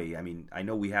Van Noy. I mean, I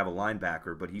know we have a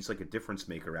linebacker, but he's like a difference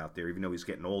maker out there, even though he's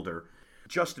getting older.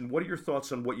 Justin, what are your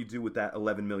thoughts on what you do with that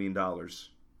 $11 million?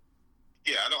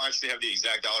 Yeah, I don't actually have the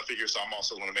exact dollar figure, so I'm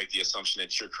also going to make the assumption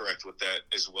that you're correct with that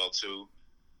as well, too.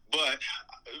 But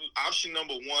option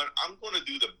number 1, I'm going to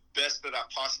do the best that I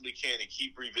possibly can and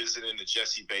keep revisiting the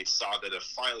Jesse Bates saga to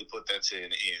finally put that to an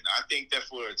end. I think that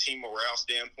for a team morale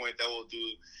standpoint, that will do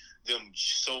them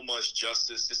so much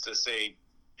justice, just to say,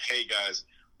 hey, guys,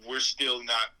 we're still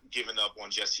not giving up on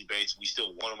Jesse Bates. We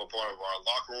still want him a part of our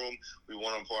locker room. We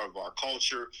want him part of our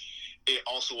culture. It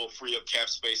also will free up cap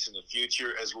space in the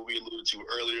future, as what we alluded to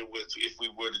earlier, with if we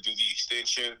were to do the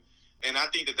extension. And I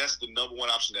think that that's the number 1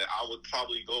 option that I would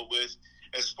probably go with.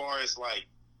 As far as, like,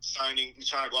 trying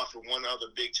to go out for one other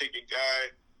big-ticket guy,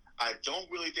 I don't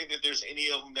really think that there's any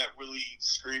of them that really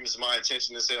screams my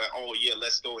attention to say, like, oh, yeah,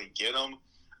 let's go and get them.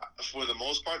 For the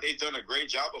most part, they've done a great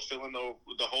job of filling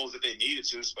the holes that they needed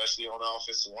to, especially on the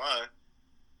offensive line.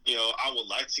 I would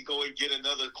like to go and get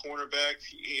another cornerback,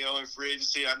 in free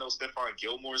agency. I know Stephon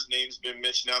Gilmore's name's been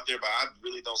mentioned out there, but I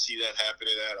really don't see that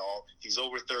happening at all. He's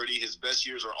over 30. His best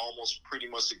years are almost pretty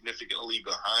much significantly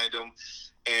behind him.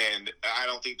 And I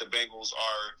don't think the Bengals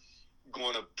are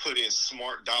going to put in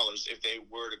smart dollars if they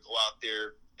were to go out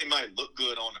there. It might look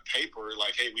good on the paper,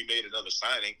 like, hey, we made another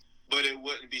signing, but it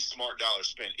wouldn't be smart dollars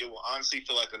spent. It will honestly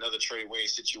feel like another Trey Wayne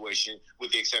situation,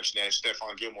 with the exception that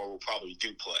Stephon Gilmore will probably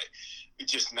do play.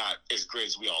 It's just not as great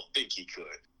as we all think he could.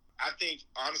 I think,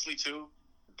 honestly, too,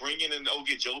 bringing in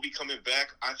Ogunjobi coming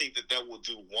back, I think that will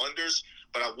do wonders,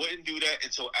 but I wouldn't do that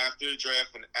until after the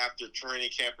draft and after training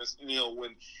camp,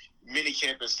 when mini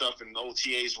camp and stuff and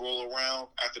OTAs roll around,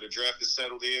 after the draft is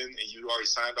settled in and you already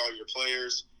signed all your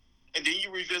players. And then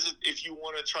you revisit if you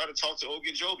want to try to talk to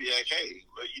Ogunjobi, like, hey,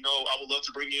 I would love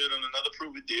to bring you in on another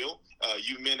proven deal.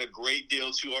 You've meant a great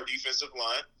deal to our defensive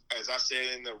line. As I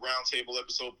said in the Roundtable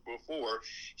episode before,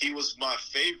 he was my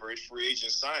favorite free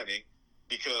agent signing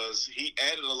because he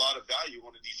added a lot of value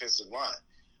on the defensive line.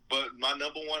 But my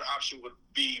number one option would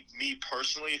be, me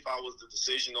personally, if I was the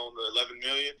decision on the $11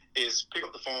 million, is pick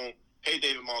up the phone. Hey,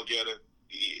 David Malgetta,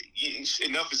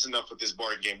 enough is enough with this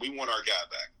bargain game. We want our guy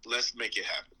back. Let's make it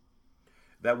happen.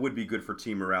 That would be good for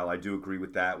team morale. I do agree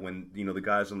with that. When the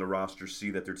guys on the roster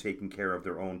see that they're taking care of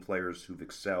their own players who've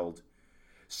excelled.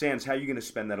 Sands, how are you going to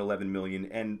spend that $11 million?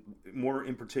 And more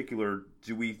in particular,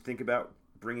 do we think about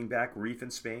bringing back Reef in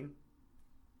Spain?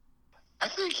 I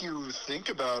think you think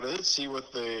about it, see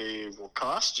what they will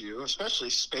cost you, especially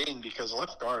Spain, because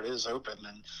left guard is open.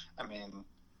 And, I mean,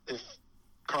 if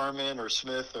Carmen or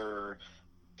Smith or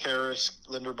Harris,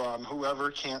 Linderbaum, whoever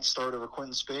can't start over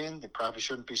Quentin Spain, they probably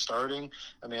shouldn't be starting.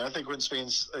 I mean, I think Quentin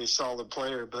Spain's a solid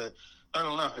player, but I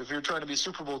don't know. If you're trying to be a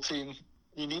Super Bowl team,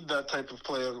 you need that type of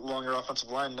play along your offensive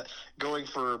line. Going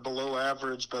for below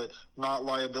average but not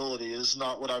liability is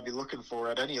not what I'd be looking for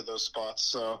at any of those spots.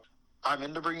 So I'm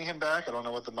into bringing him back. I don't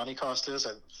know what the money cost is.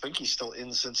 I think he's still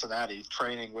in Cincinnati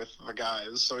training with the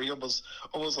guys. So he almost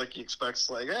like he expects,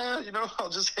 like, I'll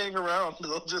just hang around.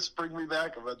 They'll just bring me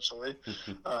back eventually.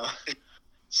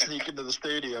 Sneak into the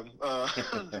stadium. What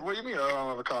do you mean I don't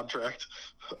have a contract?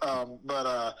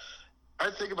 But I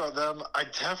think about them. I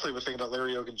definitely would think about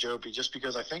Larry Ogunjobi just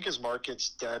because I think his market's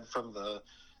dead from the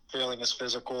failing his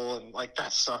physical, and like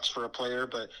that sucks for a player.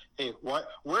 But hey,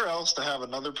 where else to have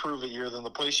another prove it year than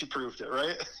the place you proved it,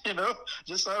 right?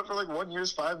 Just sign up for like 1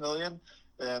 year's $5 million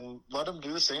and let him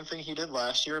do the same thing he did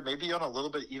last year. Maybe on a little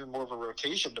bit even more of a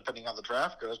rotation depending on how the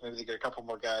draft goes. Maybe they get a couple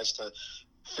more guys to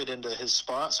fit into his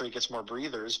spot so he gets more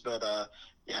breathers. But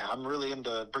I'm really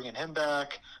into bringing him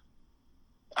back.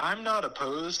 I'm not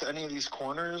opposed to any of these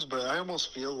corners, but I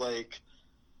almost feel like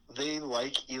they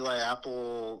like Eli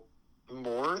Apple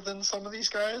more than some of these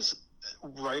guys,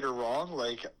 right or wrong.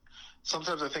 Like,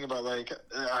 sometimes I think about, like,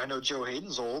 I know Joe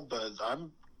Hayden's old, but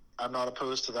I'm not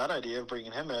opposed to that idea of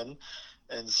bringing him in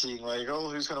and seeing, like,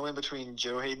 who's going to win between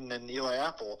Joe Hayden and Eli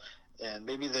Apple. And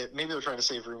maybe they're trying to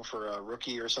save room for a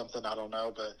rookie or something. I don't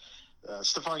know, but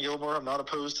Stephon Gilmore, I'm not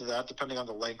opposed to that, depending on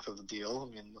the length of the deal.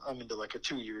 I mean, I'm into like a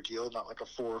 2-year deal, not like a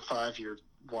 4 or 5 year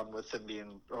one with him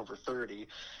being over 30.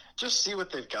 Just see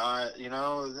what they've got.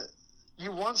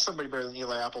 You want somebody better than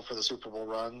Eli Apple for the Super Bowl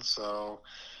run. So,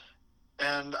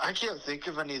 and I can't think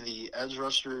of any of the edge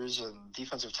rushers and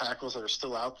defensive tackles that are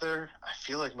still out there. I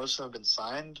feel like most of them have been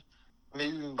signed.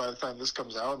 Maybe even by the time this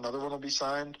comes out, another one will be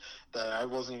signed that I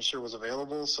wasn't even sure was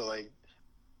available. So, like,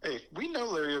 hey, we know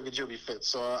Larry Ogunjobi fits,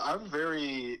 so I'm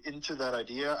very into that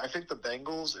idea. I think the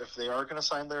Bengals, if they are going to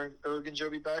sign their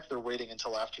Ogunjobi back, they're waiting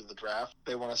until after the draft.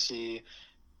 They want to see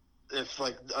if,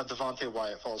 like, Devontae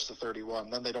Wyatt falls to 31,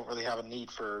 then they don't really have a need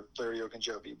for Larry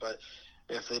Ogunjobi. But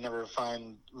if they never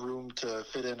find room to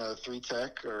fit in a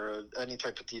 3-tech or any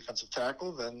type of defensive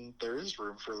tackle, then there is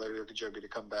room for Larry Ogunjobi to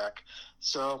come back.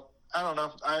 So I don't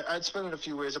know. I'd spend it a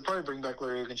few ways. I'd probably bring back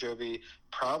Larry Ogunjobi,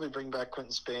 probably bring back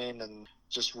Quentin Spain, and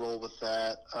just roll with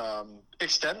that.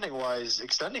 Extending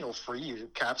will free you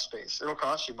cap space. It'll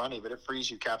cost you money, but it frees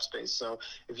you cap space. So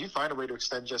if you find a way to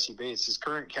extend Jesse Bates, his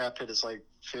current cap hit is like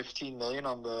 $15 million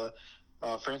on the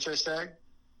franchise tag.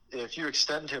 If you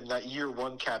extend him, that year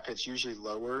one cap hit's usually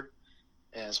lower,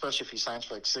 and especially if he signs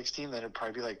for like 16, then it'd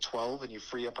probably be like 12, and you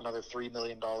free up another $3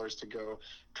 million to go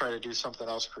try to do something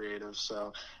else creative.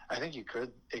 So I think you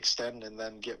could extend and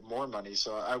then get more money.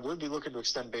 So I would be looking to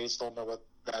extend Bates. Don't know what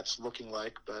that's looking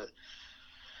like, but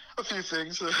a few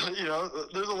things.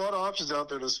 There's a lot of options out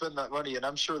there to spend that money, and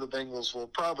I'm sure the Bengals will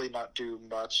probably not do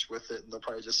much with it, and they'll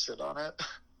probably just sit on it.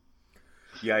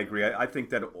 Yeah, I agree. I think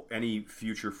that any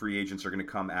future free agents are going to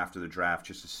come after the draft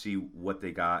just to see what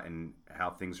they got and how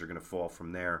things are going to fall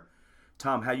from there.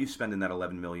 Tom, how you spending that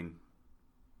 $11 million?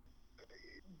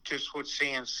 Just what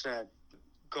Sam said.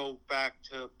 Go back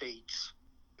to Bates.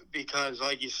 Because,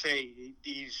 like you say,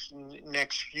 these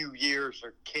next few years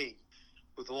are key.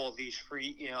 With all these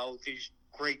these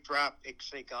great draft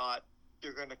picks they got,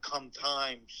 they're going to come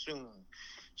time soon.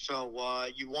 So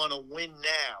you want to win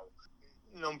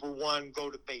now. Number one, go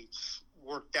to Bates.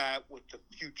 Work that with the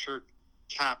future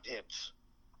cap hits.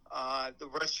 The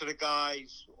rest of the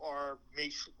guys are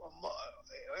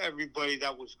everybody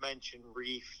that was mentioned,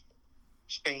 Reef,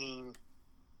 Spain,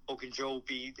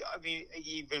 Ogunjobi. I mean,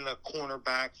 even a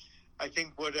cornerback. I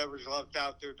think whatever's left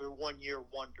out there, they're one-year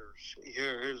wonders.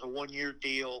 Here's a one-year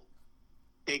deal.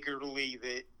 Take her to leave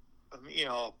it.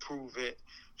 Approve it.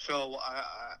 So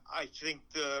I think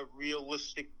the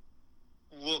realistic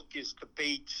look is the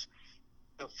Bates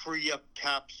to free up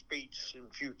cap space in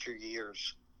future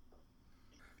years.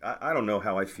 I don't know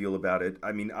how I feel about it.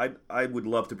 I mean, I would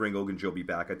love to bring Ogunjobi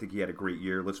back. I think he had a great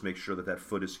year. Let's make sure that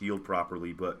foot is healed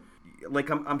properly. But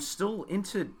I'm still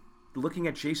into looking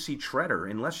at J.C. Treader.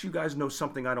 Unless you guys know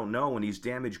something I don't know, and he's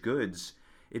damaged goods,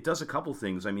 it does a couple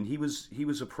things. I mean, he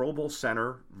was a Pro Bowl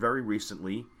center very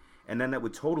recently, and then that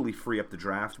would totally free up the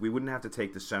draft. We wouldn't have to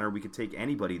take the center. We could take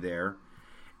anybody there,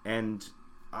 and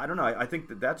I don't know. I think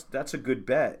that's a good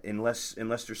bet unless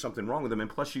there's something wrong with him. And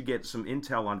plus, you get some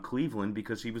intel on Cleveland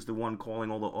because he was the one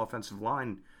calling all the offensive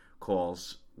line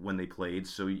calls when they played.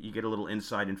 So you get a little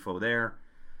inside info there.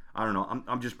 I don't know.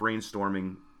 I'm just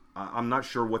brainstorming. I'm not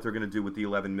sure what they're going to do with the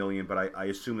 $11 million, but I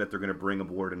assume that they're going to bring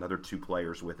aboard another 2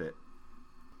 players with it.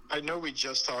 I know we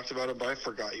just talked about it, but I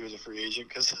forgot he was a free agent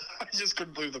because I just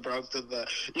couldn't believe the Browns did that.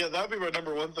 Yeah, that would be my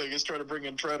number one thing is try to bring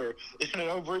in Treader.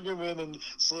 Bring him in and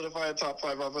solidify a top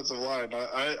 5 offensive line.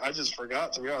 I just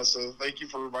forgot, to be honest, so thank you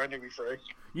for reminding me, Frank.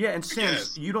 Yeah, and Sam,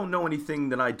 you don't know anything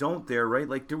that I don't there, right?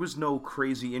 Like, there was no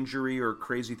crazy injury or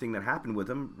crazy thing that happened with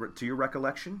him, to your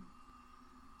recollection?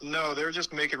 No, they were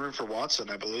just making room for Watson,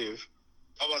 I believe.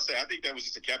 I was about to say, I think that was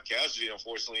just a cap casualty,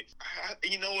 unfortunately.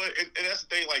 You know what? And that's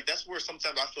the thing. Like, that's where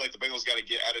sometimes I feel like the Bengals got to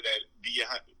get out of that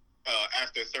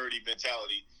after 30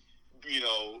 mentality,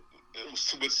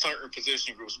 with certain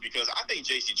position groups, because I think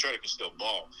J.C. Treader can still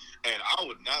ball. And I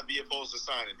would not be opposed to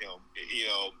signing him,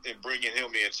 and bringing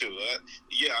him in, too.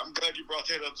 I'm glad you brought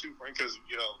that up, too, Frank, because,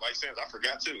 like Sam, I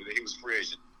forgot, too, that he was a free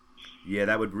agent. Yeah,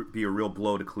 that would be a real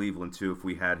blow to Cleveland, too, if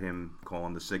we had him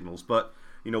calling the signals. But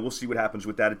we'll see what happens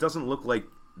with that. It doesn't look like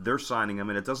they're signing him,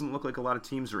 and it doesn't look like a lot of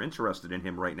teams are interested in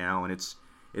him right now, and it's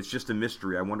just a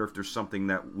mystery. I wonder if there's something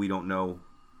that we don't know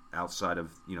outside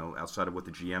of what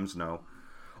the GMs know.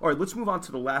 All right, let's move on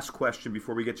to the last question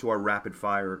before we get to our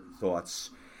rapid-fire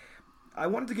thoughts. I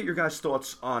wanted to get your guys'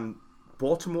 thoughts on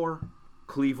Baltimore,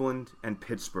 Cleveland, and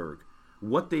Pittsburgh,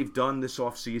 what they've done this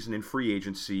offseason in free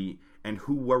agency, and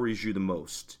who worries you the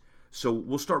most. So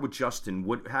we'll start with Justin.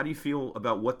 How do you feel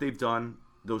about what they've done,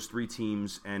 those 3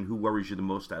 teams, and who worries you the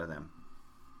most out of them?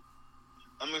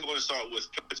 I'm going to start with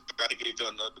Pittsburgh. I think they've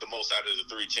done the most out of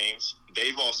the 3 teams.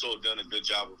 They've also done a good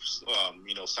job of,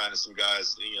 signing some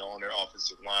guys, on their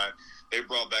offensive line. They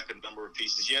brought back a number of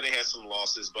pieces. Yeah, they had some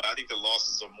losses, but I think the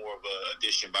losses are more of an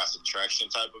addition by subtraction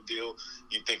type of deal.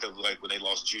 You think of like when they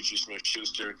lost Juju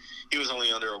Smith-Schuster. He was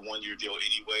only under a 1-year deal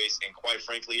anyways. And quite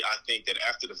frankly, I think that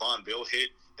after the Von Bell hit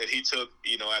that he took,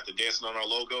 after dancing on our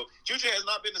logo, Juju has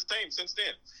not been the same since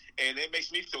then. And it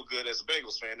makes me feel good as a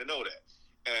Bengals fan to know that.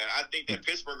 And I think that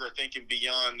Pittsburgh are thinking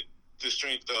beyond the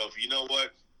strength of, you know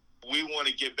what, we want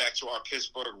to get back to our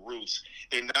Pittsburgh roots.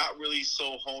 They're not really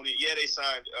so honing. Yeah, they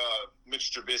signed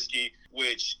Mitch Trubisky,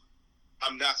 which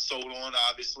I'm not sold on,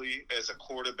 obviously, as a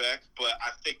quarterback. But I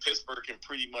think Pittsburgh can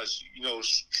pretty much,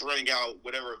 string out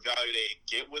whatever value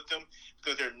they get with them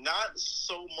because they're not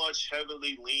so much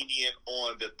heavily lenient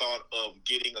on the thought of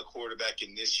getting a quarterback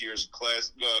in this year's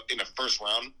class in the first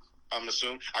round. I'm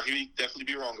assuming. I could definitely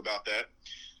be wrong about that.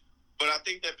 But I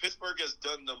think that Pittsburgh has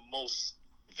done the most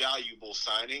valuable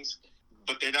signings,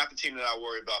 but they're not the team that I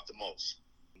worry about the most.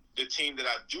 The team that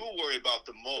I do worry about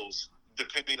the most,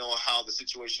 depending on how the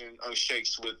situation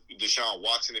shakes with Deshaun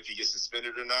Watson, if he gets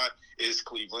suspended or not, is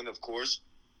Cleveland, of course,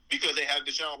 because they have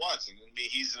Deshaun Watson. I mean,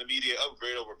 he's an immediate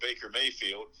upgrade over Baker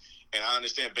Mayfield. And I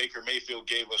understand Baker Mayfield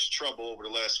gave us trouble over the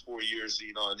last 4 years,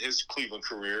 in his Cleveland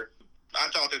career. I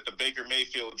thought that the Baker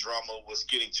Mayfield drama was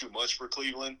getting too much for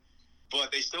Cleveland, but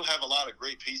they still have a lot of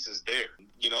great pieces there.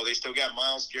 They still got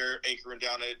Myles Garrett anchoring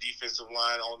down that defensive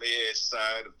line on the edge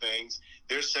side of things.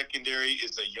 Their secondary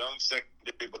is a young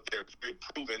secondary, but they're very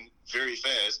proven, very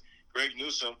fast. Greg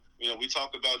Newsome, we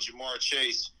talk about Jamar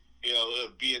Chase,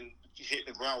 hitting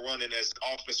the ground running as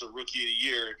offensive rookie of the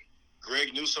year.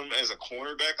 Greg Newsome as a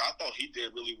cornerback, I thought he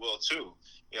did really well too,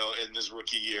 in his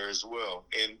rookie year as well.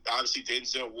 And obviously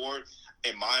Denzel Ward,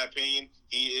 in my opinion,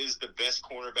 he is the best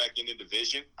cornerback in the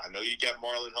division. I know you got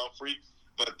Marlon Humphrey,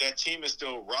 but that team is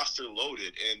still roster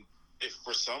loaded. And if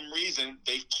for some reason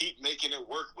they keep making it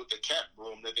work with the cap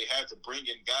room, that they have to bring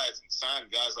in guys and sign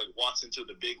guys like Watson to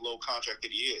the big low contract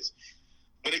that he is.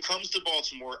 When it comes to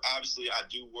Baltimore, obviously I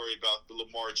do worry about the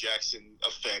Lamar Jackson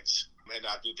effects, and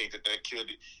I do think that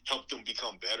could help them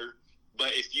become better.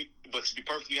 But to be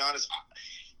perfectly honest,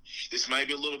 this might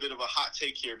be a little bit of a hot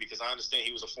take here because I understand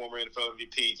he was a former NFL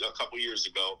MVP a couple years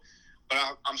ago, but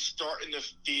I'm starting to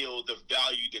feel the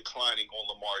value declining on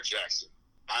Lamar Jackson.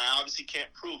 I obviously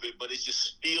can't prove it, but it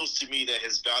just feels to me that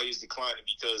his value is declining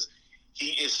because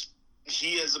he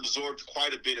has absorbed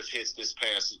quite a bit of hits this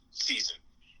past season.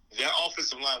 That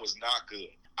offensive line was not good.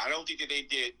 I don't think that they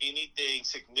did anything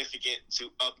significant to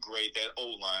upgrade that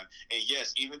O-line. And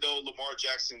yes, even though Lamar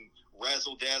Jackson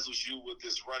razzle-dazzles you with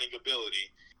his running ability,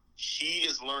 he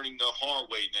is learning the hard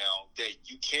way now that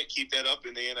you can't keep that up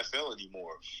in the NFL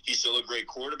anymore. He's still a great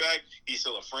quarterback. He's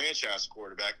still a franchise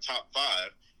quarterback, top 5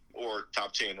 or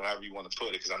top 10, however you want to put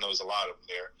it, because I know there's a lot of them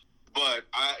there. But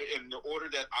in the order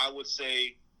that I would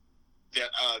say that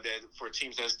for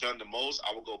teams that's done the most,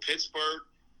 I will go Pittsburgh,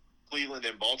 Cleveland,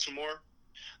 and Baltimore.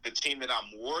 The team that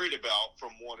I'm worried about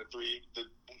from 1 to 3, the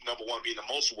number one being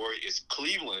the most worried, is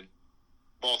Cleveland,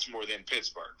 Baltimore, then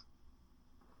Pittsburgh.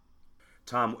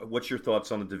 Tom, what's your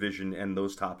thoughts on the division and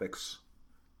those topics?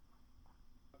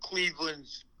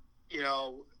 Cleveland's,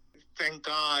 thank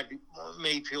God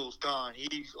Mayfield's gone.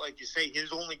 He's, like you say,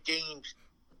 his only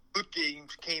good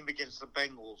games came against the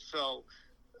Bengals. So,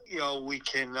 we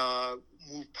can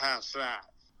move past that.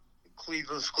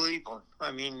 Cleveland's Cleveland.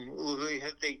 I mean,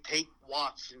 they take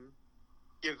Watson,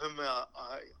 give him a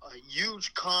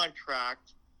huge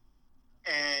contract,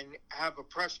 and have a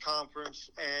press conference,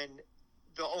 and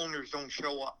the owners don't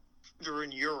show up. They're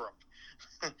in Europe.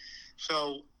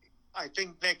 So I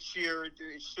think next year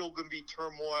there's still going to be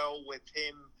turmoil with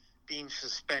him being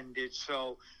suspended.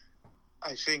 So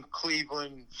I think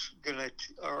Cleveland's going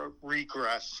to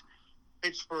regress.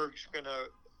 Pittsburgh's going to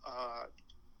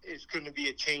it's going to be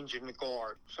a change in the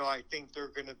guard. So I think they're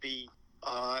going to be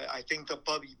I think the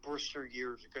Bubby Brister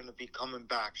years are going to be coming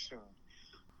back soon.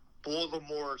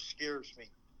 Baltimore scares me.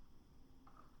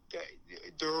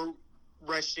 They're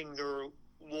resting their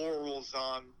laurels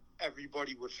on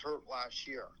everybody was hurt last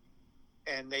year,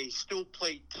 and they still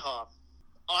played tough.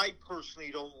 I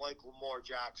personally don't like Lamar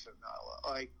Jackson.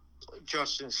 Like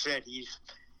Justin said, he's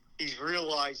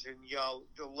realizing,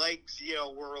 the legs,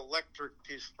 were electric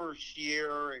his first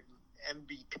year and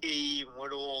MVP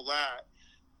and all that.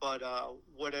 But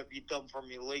what have you done for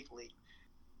me lately?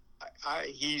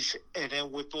 And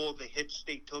then with all the hits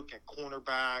they took at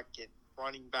cornerback and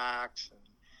running backs, and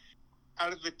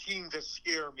out of the teams that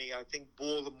scare me, I think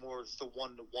Baltimore is the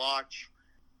one to watch.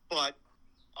 But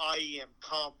I am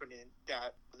confident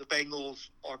that the Bengals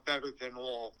are better than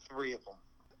all 3 of them.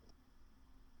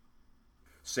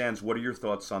 Sands, what are your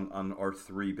thoughts on our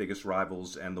 3 biggest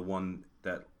rivals and the one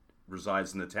that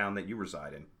resides in the town that you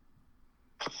reside in?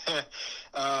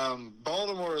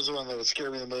 Baltimore is the one that would scare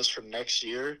me the most for next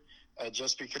year,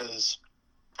 just because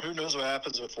who knows what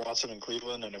happens with Watson in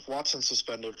Cleveland, and if Watson's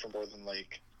suspended for more than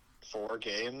 4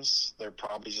 games, they're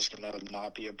probably just going to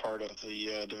not be a part of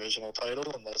the divisional title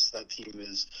unless that team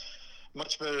is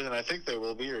much better than I think they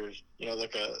will be, or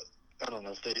I don't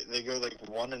know, if they go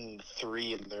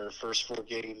 1-3 in their first 4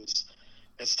 games.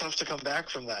 It's tough to come back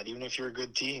from that, even if you're a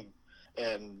good team.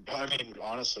 And, I mean,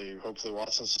 honestly, hopefully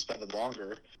Watson's suspended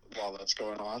longer while that's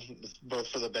going on, both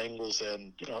for the Bengals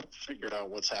and, figure out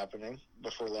what's happening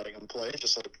before letting them play,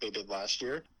 just like they did last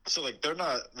year. So, they're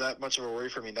not that much of a worry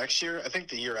for me next year. I think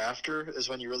the year after is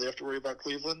when you really have to worry about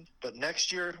Cleveland. But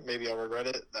next year, maybe I'll regret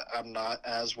it. I'm not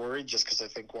as worried just because I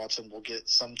think Watson will get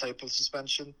some type of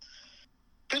suspension.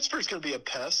 Pittsburgh's going to be a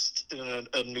pest and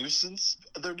a nuisance.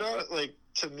 They're not,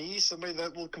 to me, somebody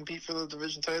that will compete for the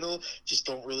division title. Just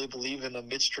don't really believe in a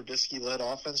Mitch Trubisky-led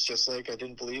offense, just like I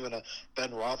didn't believe in a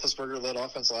Ben Roethlisberger-led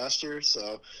offense last year.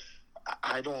 So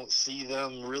I don't see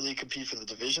them really compete for the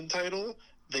division title.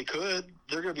 They could.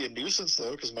 They're going to be a nuisance,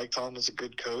 though, because Mike Tomlin's a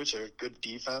good coach, a good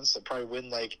defense. They'll probably win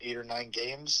 8 or 9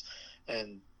 games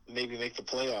and maybe make the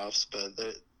playoffs, but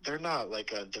they're not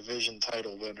a division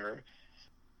title winner.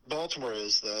 Baltimore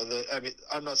is, though.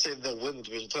 I'm not saying they'll win the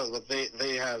division title, but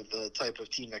they have the type of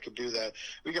team that could do that.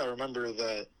 We got to remember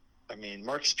that,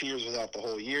 Marcus Peters was out the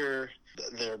whole year.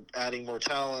 They're adding more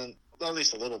talent, at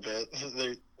least a little bit.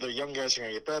 Their young guys are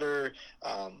going to get better.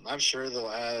 I'm sure they'll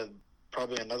add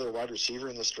probably another wide receiver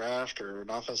in this draft or an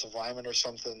offensive lineman or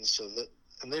something.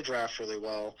 And they draft really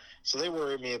well. So they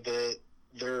worry me a bit.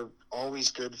 They're always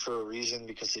good for a reason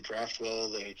because they draft well.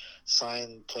 They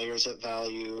sign players at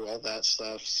value, all that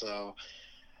stuff. So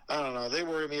I don't know. They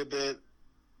worry me a bit.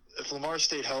 If Lamar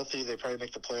stayed healthy, they probably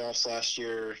make the playoffs last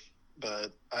year.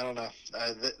 But I don't know.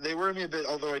 They worry me a bit,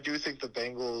 although I do think the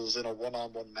Bengals in a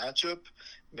one-on-one matchup,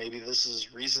 maybe this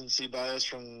is recency bias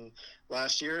from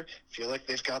last year, feel like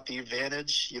they've got the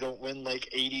advantage. You don't win like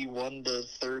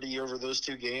 81-30 over those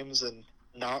two games and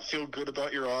not feel good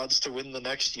about your odds to win the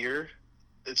next year.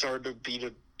 It's hard to beat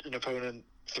an opponent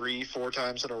 3-4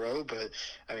 times in a row, but,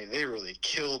 I mean, they really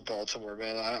killed Baltimore,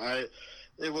 man.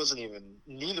 It wasn't even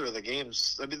neither of the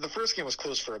games. I mean, the first game was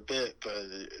close for a bit, but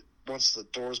once the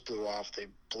doors blew off, they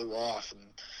blew off, and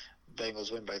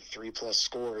Bengals win by 3+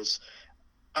 scores.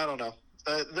 I don't know.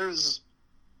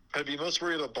 I'd be most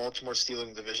worried about Baltimore stealing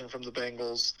the division from the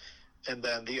Bengals, and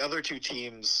then the other two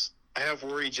teams, I have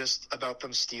worry just about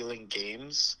them stealing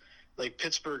games. Like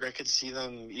Pittsburgh, I could see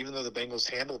them, even though the Bengals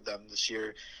handled them this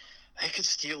year, I could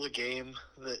steal a game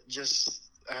that just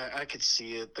I could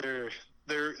see it. They're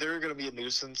going to be a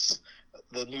nuisance,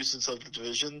 the nuisance of the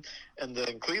division. And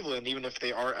then Cleveland, even if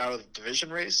they are out of the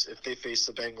division race, if they face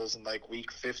the Bengals in like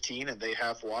week 15 and they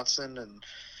have Watson, and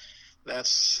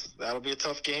that'll be a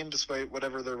tough game despite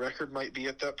whatever their record might be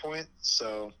at that point.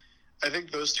 So I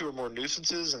think those two are more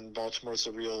nuisances, and Baltimore's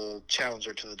a real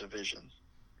challenger to the division.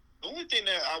 The only thing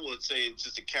that I would say,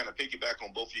 just to kind of piggyback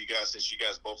on both of you guys, since you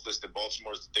guys both listed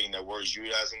Baltimore as the thing that worries you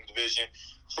guys in the division,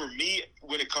 for me,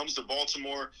 when it comes to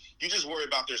Baltimore, you just worry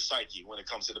about their psyche when it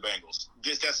comes to the Bengals.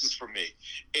 That's just for me.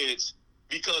 It's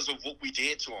because of what we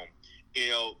did to them.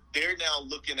 You know, they're now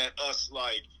looking at us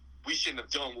like we shouldn't have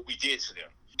done what we did to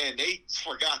them. And they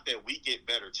forgot that we get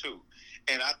better too.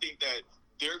 And I think that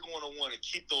they're going to want to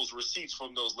keep those receipts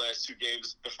from those last two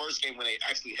games. The first game when they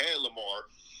actually had Lamar.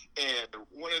 And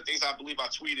one of the things I believe I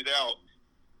tweeted out,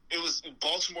 it was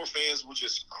Baltimore fans were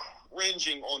just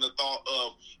cringing on the thought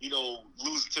of,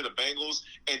 losing to the Bengals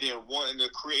and then wanting to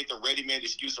create the ready-made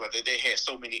excuse about that they had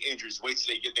so many injuries. Wait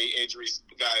till they get their injuries,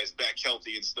 guys back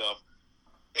healthy and stuff.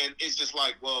 And it's just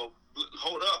like, well,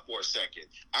 hold up for a second.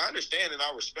 I understand and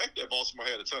I respect that Baltimore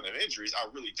had a ton of injuries. I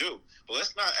really do. But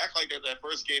let's not act like that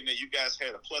first game that you guys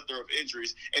had a plethora of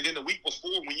injuries. And then the week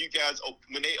before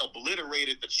when they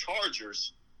obliterated the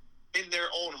Chargers in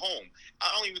their own home. I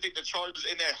don't even think the Chargers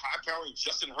in that high-powering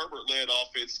Justin Herbert-led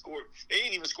offense scored. They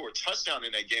didn't even score a touchdown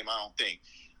in that game, I don't think.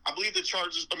 I believe the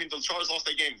Chargers lost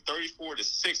that game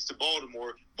 34-6 to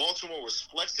Baltimore. Baltimore was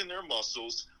flexing their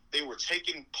muscles. They were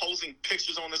posing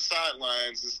pictures on the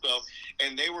sidelines and stuff,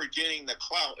 and they were getting the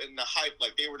clout and the hype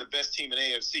like they were the best team in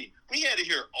AFC. We had to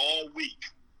hear all week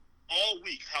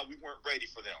how we weren't ready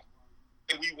for them,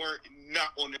 and we weren't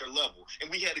not on their level, and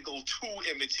we had to go to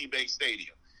M&T Bank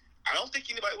Stadium. I don't think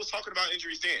anybody was talking about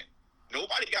injuries then.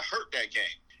 Nobody got hurt that game.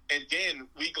 And then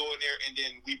we go in there and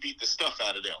then we beat the stuff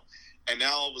out of them. And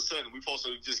now all of a sudden we're supposed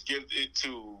to just give it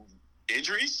to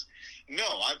injuries? No,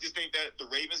 I just think that the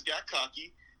Ravens got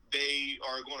cocky. They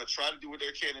are going to try to do what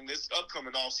they can in this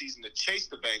upcoming offseason to chase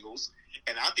the Bengals.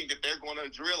 And I think that they're going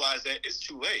to realize that it's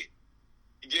too late.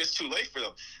 It's too late for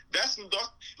them.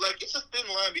 It's a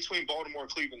thin line between Baltimore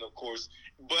and Cleveland, of course.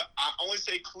 But I only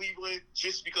say Cleveland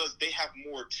just because they have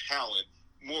more talent,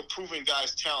 more proven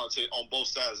guys talented on both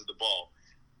sides of the ball.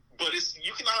 But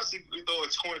you can honestly throw a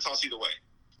coin toss either way.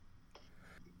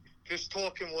 Just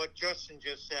talking what Justin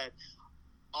just said,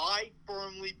 I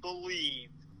firmly believe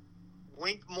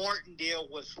Wink Martindale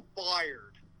was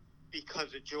fired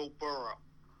because of Joe Burrow,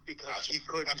 because he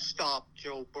couldn't stop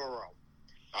Joe Burrow.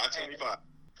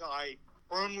 I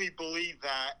firmly believe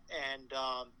that, and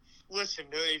listen,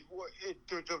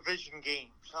 they're division games.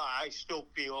 I still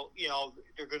feel,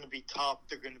 they're going to be tough.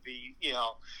 They're going to be,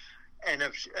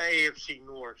 AFC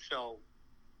North. So,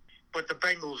 but the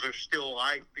Bengals are still,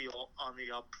 I feel, on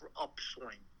the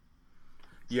upswing.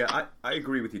 Yeah, I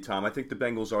agree with you, Tom. I think the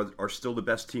Bengals are still the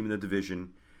best team in the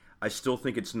division. I still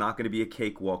think it's not going to be a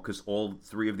cakewalk because all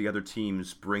three of the other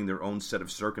teams bring their own set of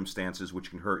circumstances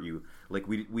which can hurt you. Like,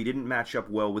 we didn't match up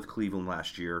well with Cleveland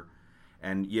last year.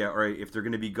 And, yeah, all right, if they're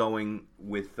going to be going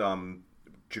with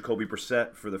Jacoby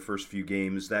Brissett for the first few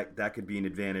games, that could be an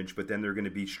advantage. But then they're going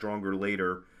to be stronger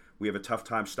later. We have a tough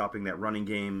time stopping that running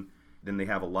game. Then they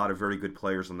have a lot of very good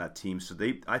players on that team. So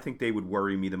I think they would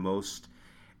worry me the most.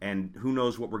 And who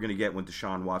knows what we're going to get when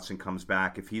Deshaun Watson comes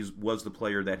back. If he was the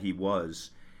player that he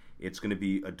was, it's going to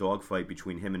be a dogfight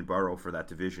between him and Burrow for that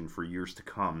division for years to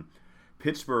come.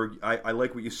 Pittsburgh, I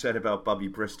like what you said about Bubby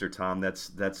Brister, Tom.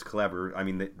 That's clever. I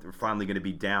mean, they're finally going to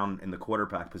be down in the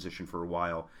quarterback position for a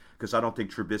while because I don't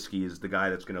think Trubisky is the guy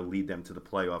that's going to lead them to the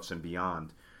playoffs and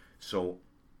beyond. So,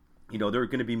 they're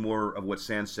going to be more of what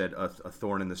Sam said, a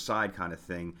thorn in the side kind of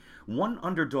thing. One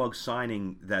underdog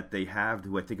signing that they have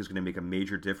who I think is going to make a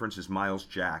major difference is Miles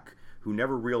Jack, who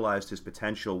never realized his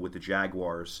potential with the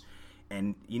Jaguars.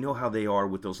 And you know how they are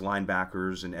with those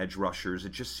linebackers and edge rushers.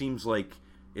 It seems like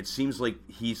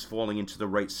he's falling into the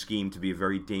right scheme to be a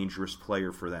very dangerous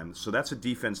player for them. So that's a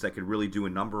defense that could really do a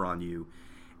number on you.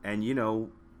 And,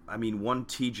 one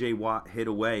TJ Watt hit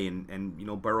away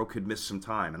and Burrow could miss some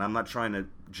time. And I'm not trying to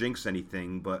jinx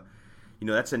anything, but,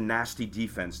 that's a nasty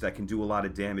defense that can do a lot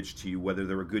of damage to you, whether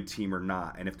they're a good team or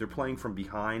not. And if they're playing from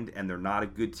behind and they're not a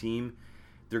good team,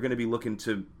 they're going to be looking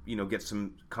to, get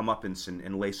some comeuppance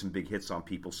and lay some big hits on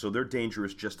people. So they're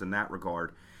dangerous just in that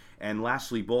regard. And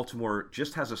lastly, Baltimore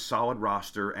just has a solid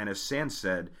roster, and as Sam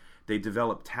said, they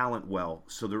develop talent well,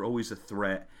 so they're always a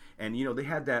threat. And, they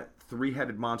had that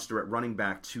three-headed monster at running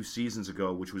back 2 seasons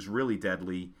ago, which was really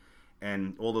deadly,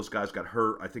 and all those guys got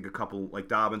hurt. I think a couple, like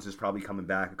Dobbins is probably coming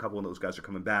back. A couple of those guys are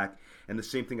coming back. And the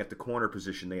same thing at the corner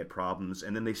position, they had problems.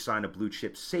 And then they signed a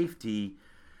blue-chip safety.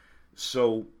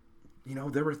 So,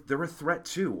 they're a threat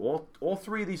too. All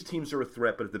 3 of these teams are a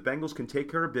threat, but if the Bengals can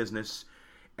take care of business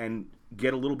and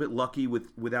get a little bit lucky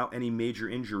without any major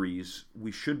injuries,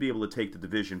 we should be able to take the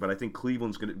division. But I think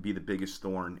Cleveland's going to be the biggest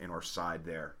thorn in our side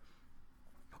there.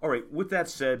 All right, with that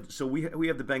said, so we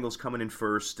have the Bengals coming in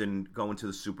first and going to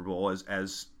the Super Bowl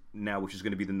as now, which is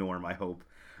going to be the norm, I hope.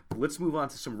 But let's move on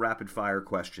to some rapid-fire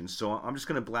questions. So I'm just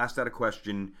going to blast out a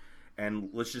question, and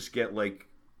let's just get like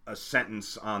a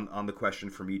sentence on the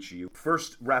question from each of you.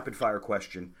 First rapid-fire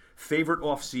question. Favorite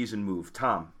off-season move?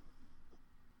 Tom?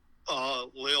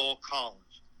 Lyle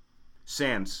Collins.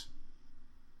 Sands?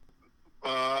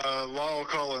 Lyle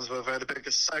Collins, but if I had to pick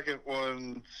a second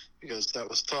one, because that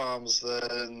was Tom's,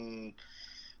 then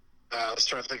I was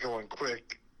trying to think of one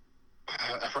quick.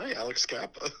 Right, Alex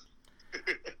Kappa.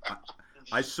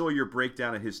 I saw your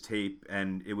breakdown of his tape,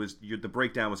 and the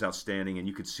breakdown was outstanding, and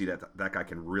you could see that guy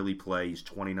can really play. He's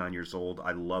 29 years old.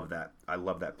 I love that. I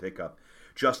love that pickup.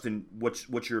 Justin,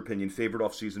 what's your opinion? Favorite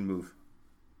off-season move?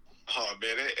 Oh,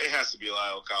 man, it has to be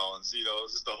Lyle Collins.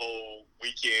 Just the whole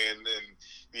weekend and,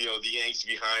 the angst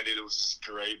behind it, it was just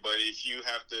great. But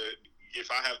if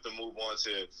I have to move on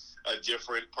to a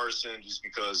different person just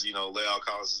because, Lyle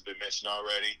Collins has been mentioned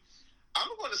already, I'm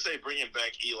going to say bringing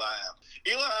back Eli Apple.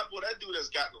 Eli Apple, that dude has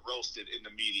gotten roasted in the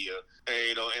media,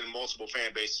 and multiple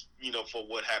fan base, for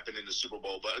what happened in the Super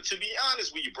Bowl. But to be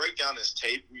honest, when you break down his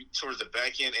tape towards the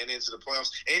back end and into the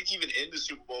playoffs, and even in the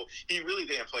Super Bowl, he really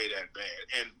didn't play that bad.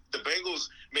 And the Bengals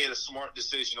made a smart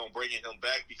decision on bringing him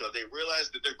back because they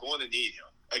realized that they're going to need him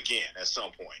again at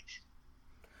some point.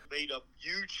 Made a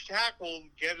huge tackle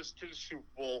to get us to the Super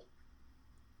Bowl.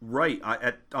 Right,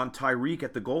 on Tyreek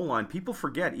at the goal line. People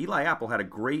forget Eli Apple had a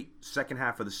great second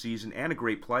half of the season and a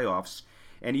great playoffs,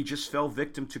 and he just fell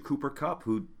victim to Cooper Kupp,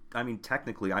 who,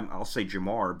 technically, I'll say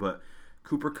Jamar, but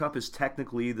Cooper Kupp is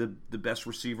technically the best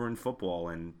receiver in football,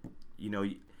 and,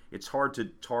 it's hard to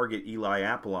target Eli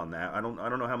Apple on that. I don't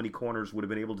know how many corners would have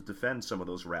been able to defend some of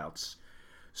those routes.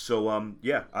 So, I'm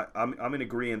in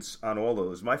agreement on all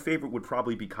those. My favorite would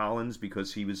probably be Collins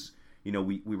because he was...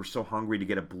 we were so hungry to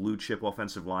get a blue chip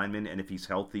offensive lineman, and if he's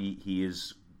healthy, he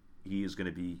is going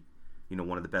to be,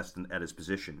 one of the best at his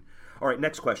position. All right,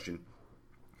 next question.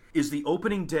 Is the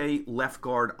opening day left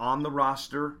guard on the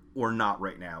roster or not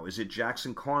right now? Is it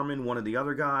Jackson Carman, one of the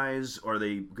other guys? Are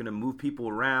they going to move people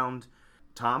around?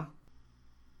 Tom?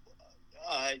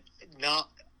 Not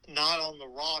on the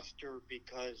roster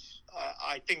because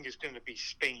I think it's going to be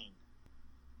Spain.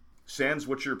 Sands,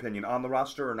 what's your opinion? On the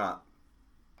roster or not?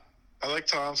 I like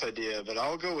Tom's idea, but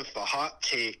I'll go with the hot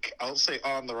take. I'll say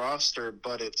on the roster,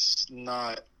 but it's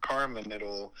not Carmen at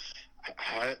all.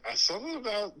 Something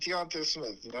about Deontay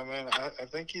Smith. I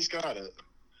think he's got it.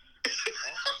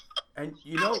 And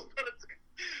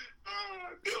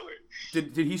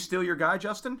did he steal your guy,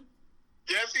 Justin?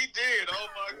 Yes, he did. Oh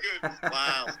my goodness!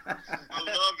 Wow, I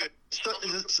love it.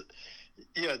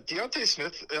 Yeah, Deontay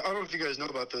Smith, I don't know if you guys know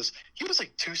about this. He was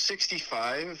like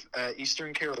 265 at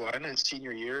Eastern Carolina his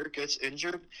senior year, gets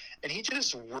injured, and he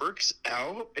just works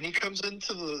out, and he comes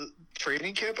into the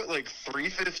training camp at like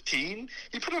 315.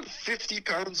 He put on 50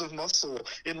 pounds of muscle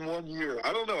in 1 year.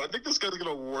 I don't know. I think this guy's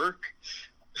going to work.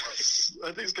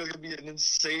 I think this guy's going to be an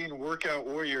insane workout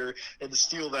warrior and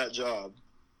steal that job.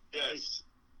 Yes.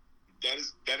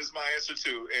 That is my answer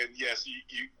too. And yes,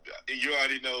 you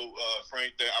already know,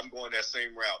 Frank, that I'm going that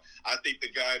same route. I think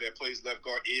the guy that plays left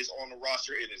guard is on the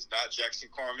roster. It is not Jackson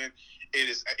Carman. It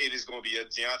is going to be a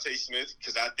Deontay Smith,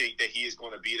 because I think that he is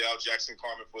going to beat out Jackson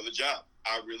Carman for the job.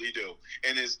 I really do.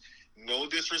 And is no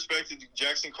disrespect to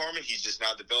Jackson Carman, he's just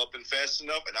not developing fast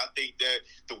enough. And I think that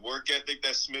the work ethic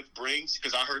that Smith brings,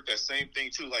 because I heard that same thing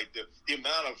too, like the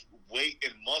amount of weight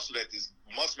and muscle that these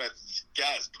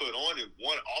guys put on in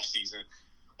one offseason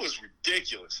was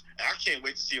ridiculous. And I can't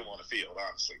wait to see him on the field,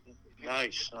 honestly.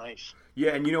 Nice.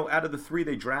 Yeah, and out of the three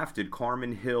they drafted,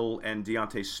 Carman, Hill, and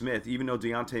Deontay Smith, even though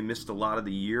Deontay missed a lot of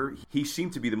the year, he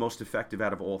seemed to be the most effective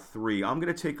out of all three. I'm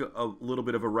going to take a little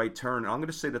bit of a right turn. I'm going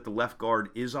to say that the left guard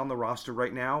is on the roster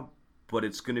right now, but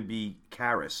it's going to be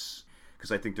Karras,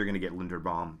 because I think they're going to get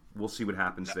Linderbaum. We'll see what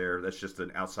happens there. That's just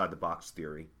an outside-the-box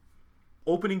theory.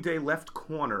 Opening day left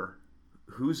corner,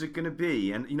 who's it going to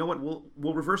be? And you know what?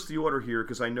 We'll reverse the order here,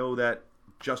 because I know that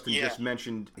Justin just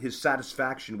mentioned his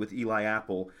satisfaction with Eli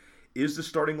Apple. Is the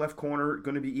starting left corner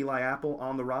going to be Eli Apple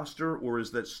on the roster, or is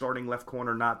that starting left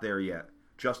corner not there yet?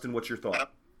 Justin, what's your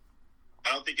thought?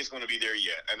 I don't think it's going to be there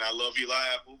yet. And I love Eli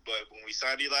Apple, but when we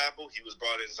signed Eli Apple, he was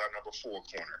brought in as our number 4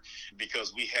 corner,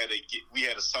 because we had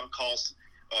a sunk cost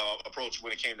approach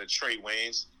when it came to Trey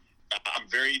Waynes. I'm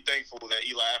very thankful that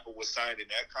Eli Apple was signed in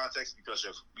that context, because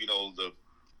of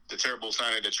the terrible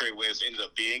signing that Trey Waynes ended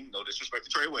up being. No disrespect to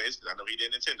Trey Waynes, because I know he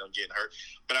didn't intend on getting hurt.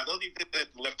 But I don't think that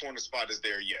left corner spot is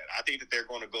there yet. I think that they're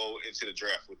going to go into the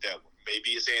draft with that one. Maybe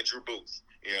it's Andrew Booth.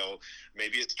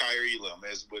 Maybe it's Kyer Elam,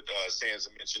 as what Sands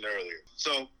mentioned earlier.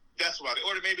 So that's about it.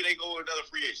 Or maybe they go with another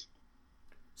free agent.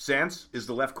 Sands, is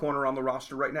the left corner on the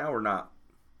roster right now or not?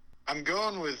 I'm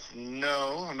going with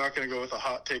no. I'm not going to go with a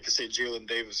hot take to say Jalen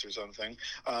Davis or something.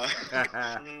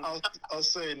 I'll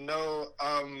say no.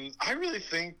 I really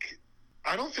think –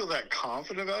 I don't feel that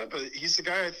confident about it, but he's the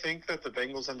guy I think that the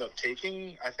Bengals end up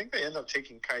taking. I think they end up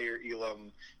taking Kyer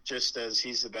Elam just as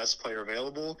he's the best player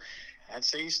available. I'd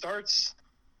say he starts.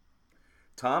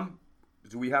 Tom,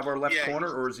 do we have our left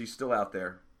corner, or is he still out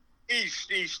there? He's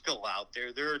still out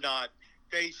there. They're not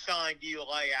 – they signed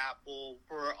Eli Apple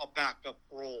for a backup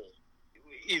role.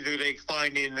 Either they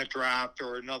find it in the draft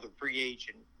or another free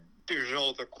agent. There's no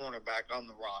other cornerback on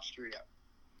the roster yet.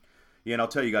 Yeah, and I'll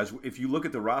tell you guys, if you look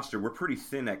at the roster, we're pretty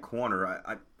thin at corner.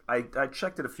 I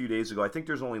checked it a few days ago. I think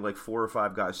there's only like 4 or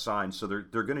 5 guys signed, so they're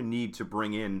going to need to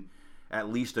bring in at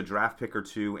least a draft pick or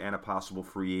 2 and a possible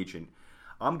free agent.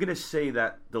 I'm going to say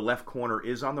that the left corner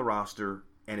is on the roster,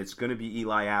 and it's going to be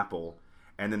Eli Apple.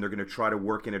 And then they're going to try to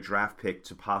work in a draft pick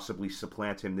to possibly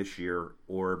supplant him this year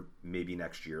or maybe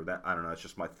next year. I don't know. That's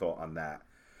just my thought on that.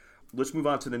 Let's move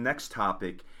on to the next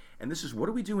topic. And this is, what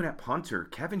are we doing at punter?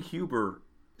 Kevin Huber,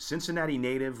 Cincinnati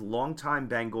native, longtime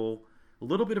Bengal, a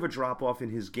little bit of a drop-off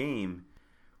in his game.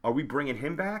 Are we bringing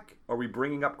him back? Are we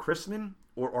bringing up Chrisman?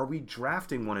 Or are we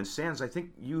drafting one? And Sands, I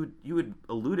think you had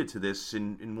alluded to this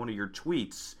in one of your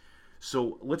tweets.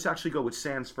 So let's actually go with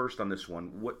Sands first on this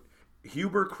one.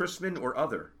 Huber, Chrisman, or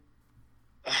other?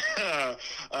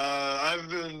 I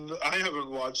haven't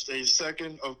watched a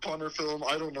second of punter film.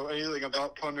 I don't know anything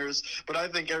about punters, but I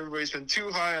think everybody's been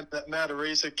too high on that Matt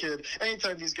Araiza kid.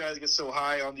 Anytime these guys get so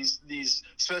high on these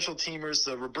special teamers,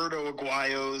 the Roberto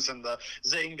Aguayos and the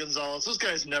Zane Gonzalez, those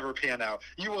guys never pan out.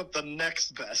 You want the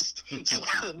next best. So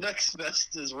the next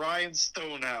best is Ryan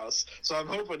Stonehouse. So I'm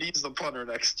hoping he's the punter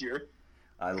next year.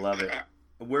 I love it.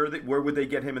 Where would they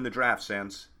get him in the draft,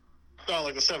 Sands? Oh,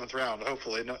 like the 7th round.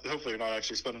 Hopefully you're not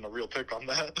actually spending a real pick on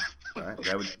that. All right,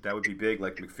 that would be big,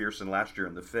 like McPherson last year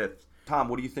in the 5th. Tom,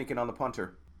 what are you thinking on the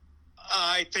punter?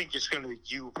 I think it's going to be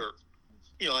Huber.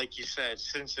 Like you said,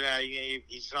 Cincinnati,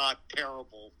 he's not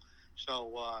terrible.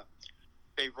 So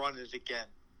they run it again.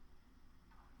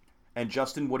 And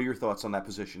Justin, what are your thoughts on that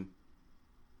position?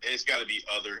 It's got to be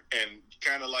other. And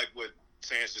kind of like what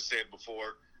Sands just said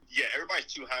before, yeah, everybody's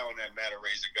too high on that Matt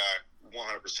Araiza guy,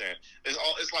 100%.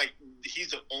 It's like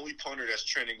he's the only punter that's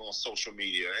trending on social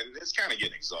media, and it's kind of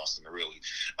getting exhausting, really.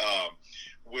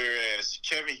 Whereas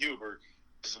Kevin Huber,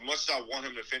 as much as I want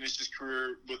him to finish his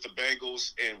career with the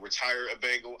Bengals and retire a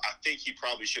Bengal, I think he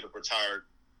probably should have retired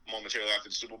momentarily after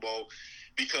the Super Bowl,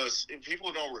 because if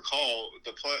people don't recall,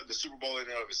 the Super Bowl in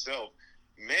and of itself,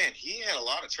 man, he had a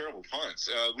lot of terrible punts.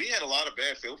 We had a lot of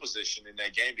bad field position in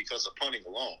that game because of punting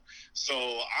alone. So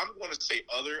I'm going to say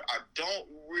other. I don't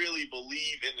really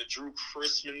believe in the Drew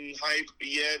Chrisman hype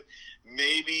yet.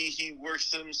 Maybe he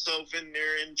works himself in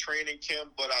there in training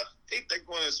camp, but I think they're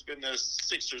going to spend their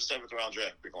 6th or 7th round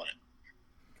draft pick on it.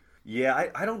 Yeah,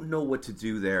 I don't know what to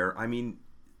do there. I mean,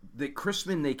 the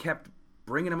Chrisman, they kept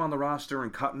bringing him on the roster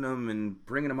and cutting him and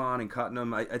bringing him on and cutting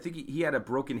him. I think he had a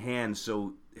broken hand,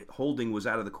 so holding was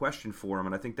out of the question for him,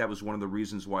 and I think that was one of the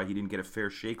reasons why he didn't get a fair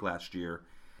shake last year.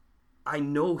 I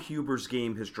know Huber's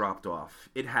game has dropped off.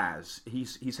 It has.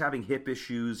 He's having hip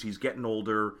issues. He's getting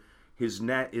older. His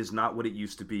net is not what it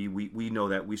used to be. We know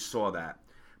that. We saw that.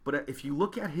 But if you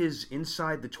look at his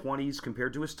inside the 20s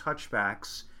compared to his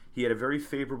touchbacks, he had a very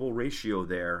favorable ratio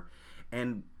there.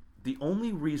 And the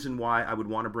only reason why I would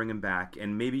want to bring him back,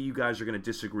 and maybe you guys are going to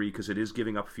disagree because it is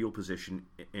giving up field position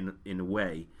in a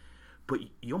way, but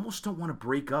you almost don't want to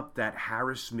break up that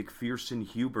Harris, McPherson,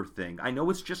 Huber thing. I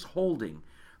know it's just holding,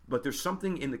 but there's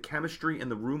something in the chemistry in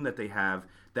the room that they have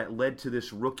that led to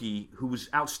this rookie who was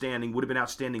outstanding, would have been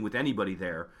outstanding with anybody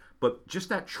there. But just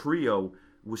that trio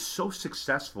was so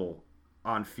successful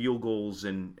on field goals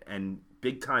and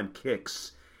big-time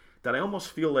kicks that I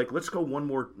almost feel like let's go one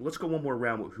more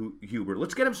round with Huber.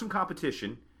 Let's get him some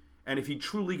competition, and if he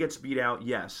truly gets beat out,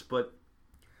 yes. But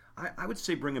I would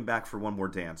say bring him back for one more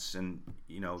dance, and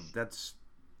that's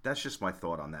just my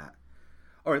thought on that.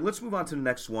 All right, let's move on to the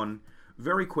next one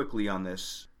very quickly on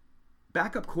this.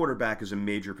 Backup quarterback is a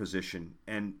major position,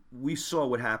 and we saw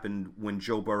what happened when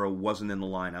Joe Burrow wasn't in the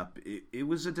lineup. It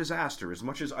was a disaster. As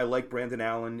much as I like Brandon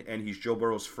Allen, and he's Joe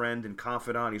Burrow's friend and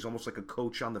confidant, he's almost like a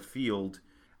coach on the field.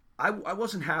 I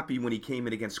wasn't happy when he came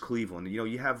in against Cleveland.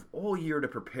 You have all year to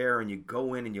prepare, and you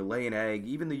go in and you lay an egg.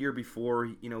 Even the year before,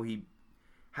 he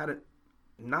had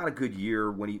not a good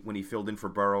year when he filled in for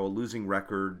Burrow, a losing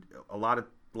record. A lot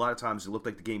of times it looked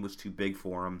like the game was too big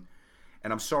for him.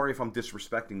 And I'm sorry if I'm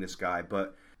disrespecting this guy,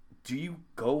 but do you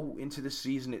go into this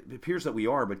season? It appears that we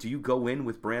are, but do you go in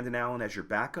with Brandon Allen as your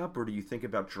backup, or do you think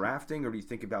about drafting, or do you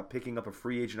think about picking up a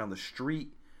free agent on the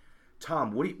street?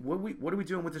 Tom, what are we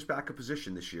doing with this backup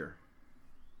position this year?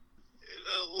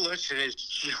 Listen,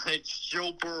 it's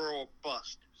Joe Burrow or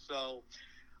bust. So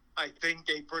I think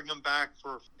they bring him back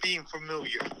for being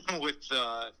familiar with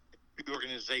the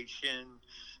organization,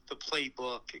 the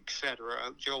playbook, etc.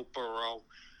 Joe Burrow.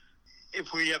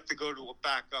 If we have to go to a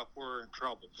backup, we're in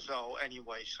trouble. So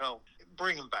anyway,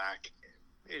 bring him back.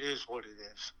 It is what it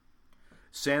is.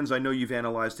 Sands, I know you've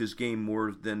analyzed his game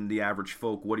more than the average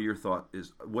folk. What are your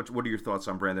thoughts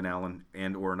on Brandon Allen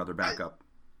and or another backup?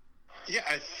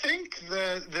 I think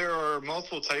that there are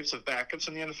multiple types of backups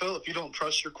in the NFL. If you don't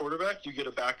trust your quarterback, you get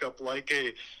a backup like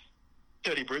a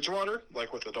Teddy Bridgewater,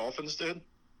 like what the Dolphins did.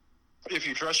 If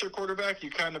you trust your quarterback, you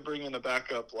kind of bring in a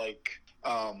backup like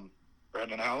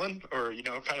Brandon Allen, or,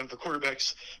 kind of the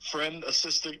quarterback's friend,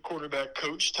 assistant quarterback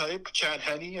coach type. Chad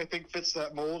Henne, I think, fits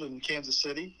that mold in Kansas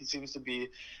City. He seems to be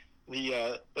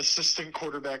the assistant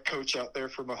quarterback coach out there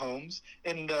for Mahomes.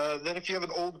 And then if you have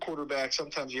an old quarterback,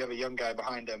 sometimes you have a young guy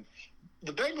behind him.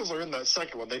 The Bengals are in that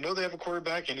second one. They know they have a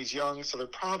quarterback, and he's young, so they're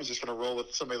probably just going to roll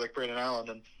with somebody like Brandon Allen.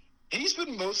 And he's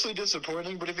been mostly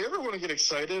disappointing, but if you ever want to get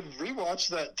excited, rewatch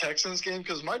that Texans game,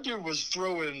 because my dude was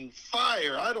throwing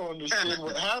fire. I don't understand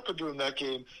what happened to him that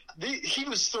game. He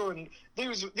was throwing –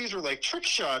 these were like trick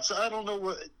shots. I don't know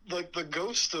what – like the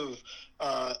ghost of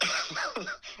I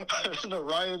don't know,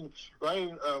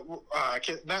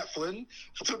 Matt Flynn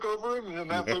took over him, and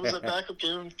Matt Flynn was at backup,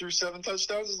 gave him through 7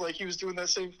 touchdowns. It's like he was doing that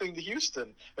same thing to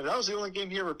Houston. And that was the only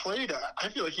game he ever played. I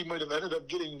feel like he might have ended up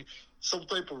getting some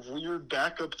type of weird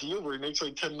backup deal where he makes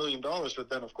like $10 million. But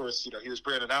then, of course, he was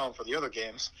Brandon Allen for the other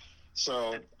games.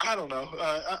 So, I don't know.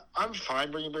 I'm fine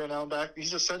bringing Brandon Allen back.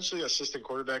 He's essentially assistant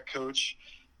quarterback coach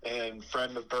and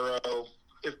friend of Burrow.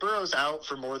 If Burrow's out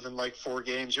for more than like 4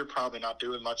 games, you're probably not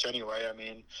doing much anyway. I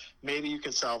mean, maybe you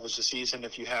could salvage the season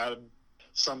if you had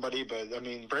somebody, but I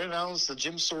mean, Brandon Allen's the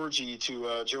Jim Sorgi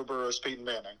to Joe Burrow's Peyton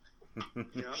Manning.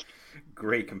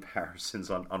 Great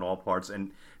comparisons on all parts,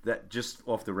 and that just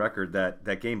off the record,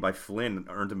 that game by Flynn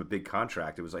earned him a big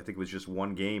contract. I think it was just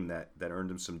one game that earned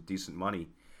him some decent money.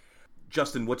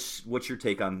 Justin, what's your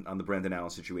take on the Brandon Allen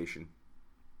situation?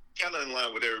 Kind of in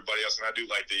line with everybody else, and I do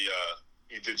like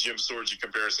the Jim Sorgi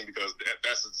comparison, because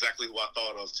that's exactly who I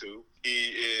thought of too. He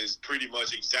is pretty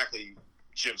much exactly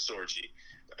Jim Sorgi.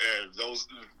 And those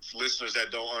listeners that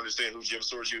don't understand who Jim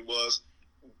Sorgi was,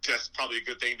 that's probably a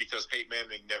good thing, because Peyton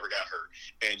Manning never got hurt,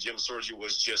 and Jim Sorgi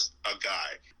was just a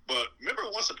guy. But remember,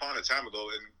 once upon a time ago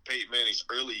in Peyton Manning's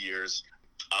early years,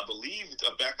 I believe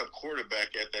a backup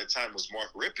quarterback at that time was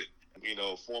Mark Rippon.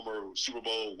 Former Super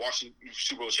Bowl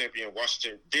champion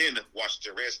Washington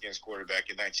Redskins quarterback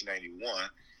in 1991.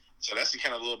 So that's the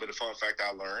kind of little bit of fun fact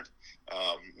I learned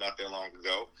not that long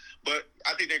ago. But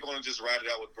I think they're going to just ride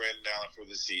it out with Brandon Allen for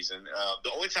this season.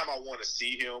 The only time I want to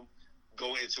see him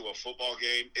go into a football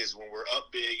game is when we're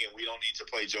up big and we don't need to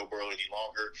play Joe Burrow any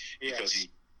longer, because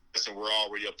listen, we're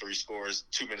already up 3 scores,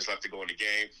 2 minutes left to go in the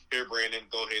game. Here, Brandon,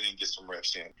 go ahead and get some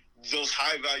reps in. Those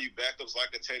high-value backups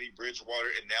like a Teddy Bridgewater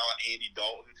and now Andy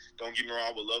Dalton, don't get me wrong,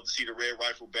 I would love to see the Red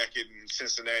Rifle back in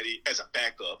Cincinnati as a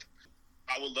backup.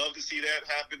 I would love to see that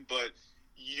happen, but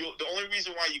the only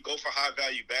reason why you go for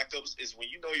high-value backups is when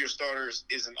you know your starters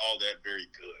isn't all that very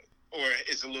good, or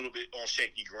it's a little bit on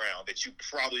shaky ground that you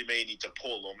probably may need to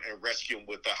pull them and rescue them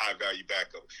with a high-value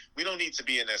backup. We don't need to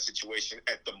be in that situation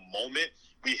at the moment.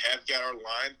 We have got our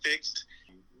line fixed,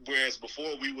 whereas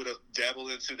before we would have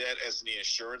dabbled into that as the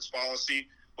insurance policy.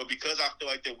 But because I feel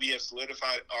like that we have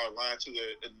solidified our line to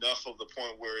enough of the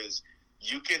point where is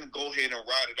you can go ahead and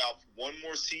ride it out one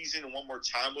more season and one more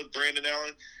time with Brandon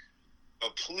Allen,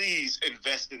 but please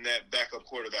invest in that backup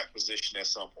quarterback position at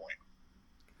some point.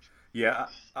 Yeah,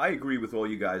 I agree with all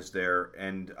you guys there,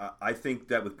 and I think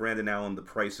that with Brandon Allen, the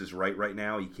price is right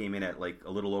now. He came in at like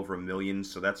a little over $1 million,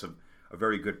 so that's a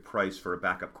very good price for a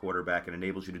backup quarterback and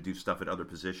enables you to do stuff at other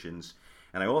positions.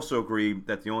 And I also agree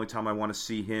that the only time I want to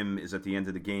see him is at the end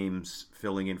of the games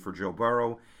filling in for Joe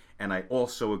Burrow. And I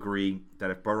also agree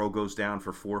that if Burrow goes down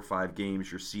for 4 or 5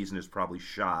 games, your season is probably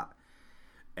shot.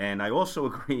 And I also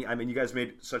agree, I mean, you guys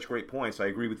made such great points. I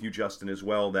agree with you, Justin, as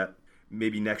well, that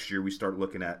maybe next year we start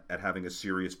looking at having a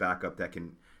serious backup that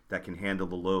can handle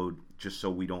the load just so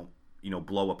we don't,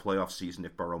 blow a playoff season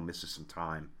if Burrow misses some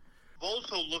time.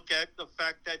 Also look at the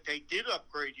fact that they did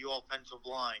upgrade the offensive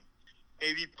line.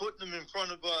 Maybe putting him in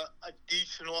front of a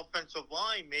decent offensive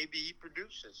line, maybe he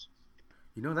produces.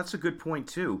 That's a good point,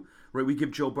 too. Right, we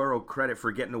give Joe Burrow credit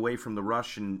for getting away from the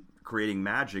rush and creating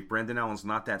magic. Brandon Allen's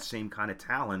not that same kind of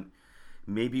talent.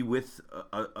 Maybe with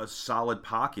a solid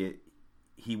pocket,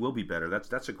 he will be better.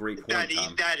 That's a great point,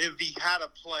 Tom. That if he had to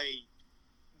play,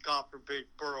 God forbid,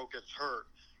 Burrow gets hurt,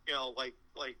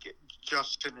 like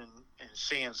Justin and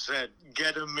Sam said,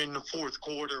 get him in the fourth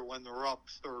quarter when they're up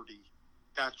 30.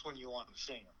 That's when you want to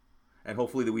see him. And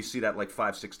hopefully that we see that like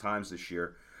 5-6 times this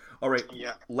year. All right,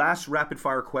 yeah. Last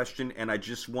rapid-fire question, and I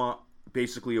just want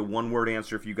basically a one-word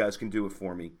answer if you guys can do it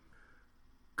for me.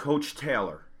 Coach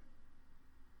Taylor,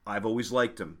 I've always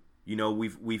liked him.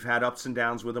 We've had ups and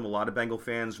downs with him. A lot of Bengal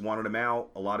fans wanted him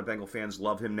out. A lot of Bengal fans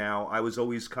love him now. I was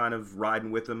always kind of riding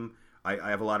with him. I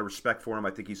have a lot of respect for him. I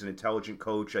think he's an intelligent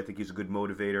coach. I think he's a good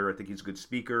motivator. I think he's a good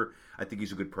speaker. I think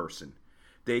he's a good person.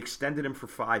 They extended him for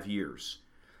 5 years.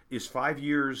 Is 5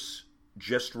 years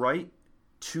just right,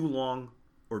 too long,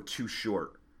 or too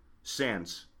short?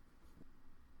 Sands.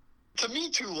 To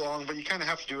me, too long, but you kind of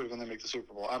have to do it when they make the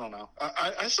Super Bowl. I don't know.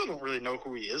 I still don't really know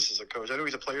who he is as a coach. I know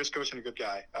he's a player's coach and a good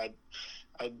guy.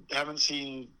 I haven't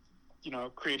seen,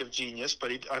 creative genius,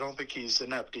 but I don't think he's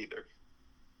inept either.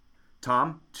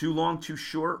 Tom, too long, too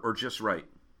short, or just right?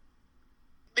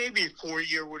 Maybe a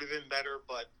 4-year would have been better,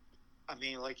 but I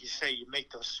mean, like you say, you make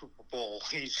the Super Bowl.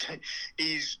 He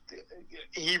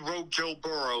wrote Joe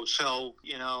Burrow, so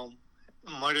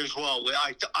might as well.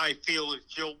 I feel it's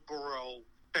Joe Burrow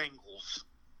Bengals,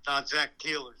 not Zach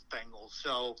Taylor's Bengals.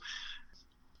 So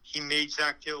he made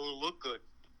Zach Taylor look good.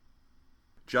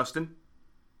 Justin?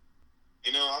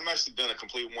 I'm actually done a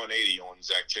complete 180 on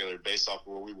Zach Taylor based off of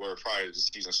where we were prior to the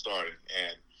season started.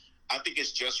 And I think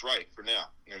it's just right for now,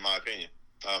 in my opinion.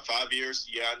 5 years,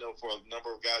 yeah, I know for a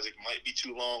number of guys it might be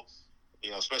too long,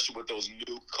 especially with those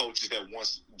new coaches that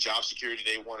want job security.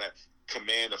 They want to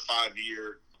command a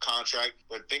 5-year contract.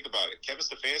 But think about it. Kevin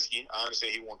Stefanski, I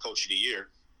understand he won Coach of the Year.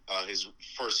 His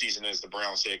first season as the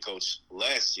Browns head coach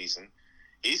last season.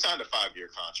 He signed a 5-year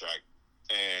contract.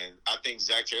 And I think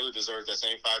Zach Taylor deserves that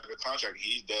same 5-year contract.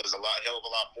 He does hell of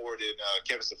a lot more than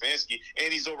Kevin Stefanski,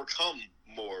 and he's overcome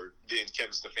more than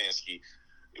Kevin Stefanski.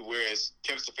 Whereas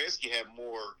Kevin Stefanski had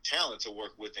more talent to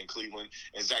work with in Cleveland,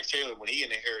 and Zach Taylor, when he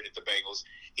inherited the Bengals,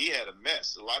 he had a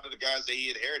mess. A lot of the guys that he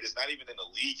inherited is not even in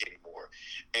the league anymore.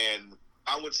 And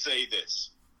I would say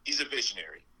this: he's a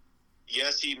visionary.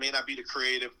 Yes, he may not be the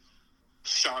creative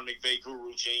Sean McVay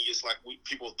guru genius like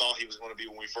people thought he was going to be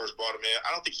when we first brought him in.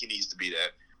 I don't think he needs to be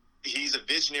that. He's a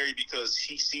visionary because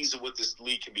he sees what this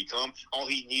league can become. All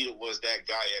he needed was that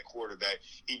guy at quarterback.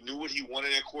 He knew what he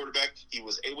wanted at quarterback. He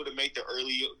was able to make the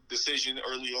early decision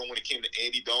early on when it came to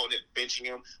Andy Dalton and benching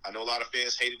him. I know a lot of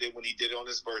fans hated it when he did it on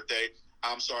his birthday.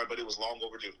 I'm sorry, but it was long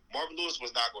overdue. Marvin Lewis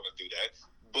was not going to do that.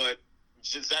 But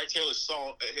Zach Taylor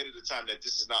saw ahead of the time that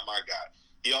this is not my guy.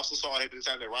 He also saw ahead of the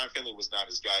time that Ryan Finley was not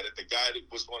his guy, that the guy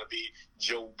that was going to be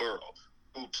Joe Burrow,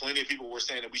 who plenty of people were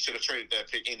saying that we should have traded that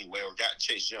pick anyway or gotten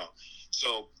Chase Young.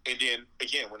 So, and then,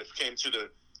 again, when it came to the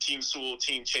Team Sewell,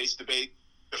 Team Chase debate,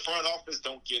 the front office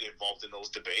don't get involved in those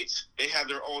debates. They have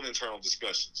their own internal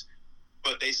discussions.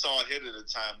 But they saw ahead of the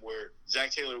time where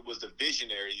Zach Taylor was the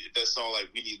visionary that saw, like,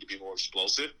 we need to be more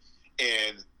explosive.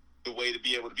 And the way to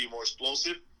be able to be more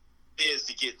explosive is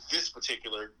to get this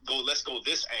particular let's go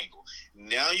this angle.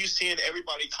 Now you're seeing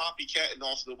everybody copycatting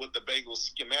off of what the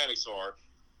Bengals schematics are,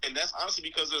 and that's honestly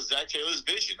because of Zach Taylor's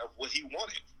vision of what he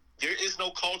wanted. There is no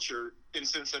culture in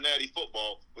Cincinnati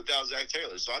football without Zach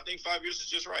Taylor, so I think 5 years is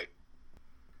just right.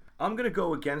 I'm going to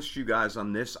go against you guys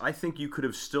on this. I think you could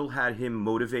have still had him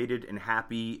motivated and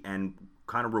happy and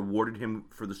kind of rewarded him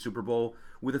for the Super Bowl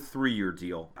with a 3-year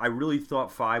deal. I really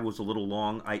thought 5 was a little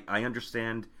long. I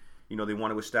understand, they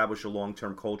want to establish a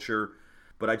long-term culture,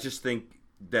 but I just think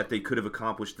that they could have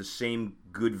accomplished the same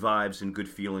good vibes and good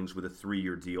feelings with a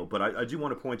 3-year deal. But I do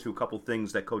want to point to a couple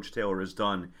things that Coach Taylor has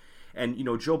done. And,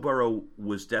 Joe Burrow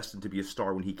was destined to be a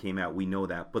star when he came out. We know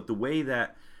that. But the way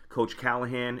that Coach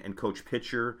Callahan and Coach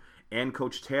Pitcher and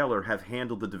Coach Taylor have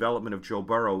handled the development of Joe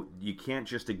Burrow, you can't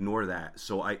just ignore that.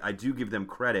 So I do give them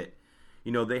credit.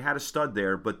 They had a stud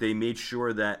there, but they made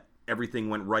sure that everything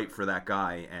went right for that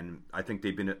guy, and I think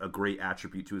they've been a great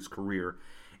attribute to his career.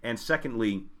 And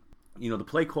secondly, the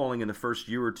play calling in the first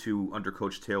year or two under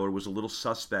Coach Taylor was a little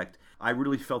suspect. I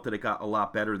really felt that it got a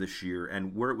lot better this year,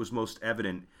 and where it was most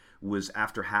evident was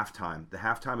after halftime. The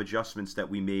halftime adjustments that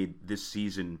we made this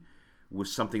season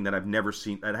was something that I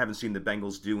haven't seen the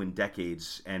Bengals do in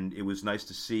decades, and it was nice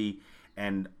to see.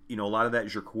 And, a lot of that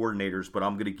is your coordinators, but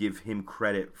I'm going to give him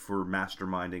credit for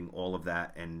masterminding all of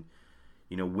that and,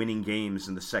 winning games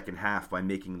in the second half by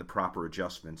making the proper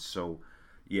adjustments. So,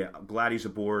 yeah, I'm glad he's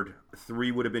aboard.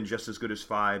 3 would have been just as good as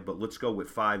 5, but let's go with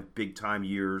 5 big-time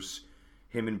years.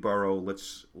 Him and Burrow,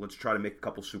 let's try to make a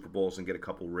couple Super Bowls and get a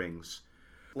couple rings.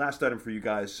 Last item for you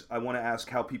guys. I want to ask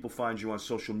how people find you on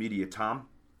social media. Tom?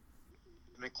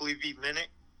 McLeavey Minute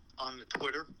on the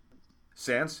Twitter.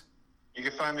 Sands? You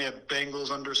can find me at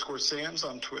Bengals_Sands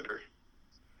on Twitter.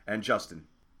 And Justin?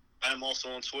 I'm also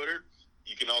on Twitter.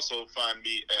 You can also find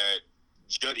me at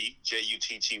Juddy, Jutty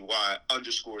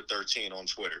 _13 on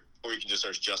Twitter. Or you can just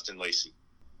search Justin Lacey.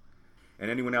 And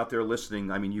anyone out there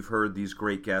listening, you've heard these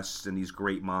great guests and these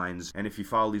great minds. And if you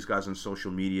follow these guys on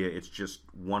social media, it's just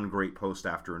one great post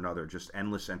after another, just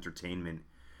endless entertainment.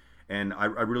 And I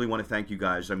really want to thank you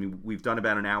guys. We've done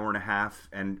about an hour and a half,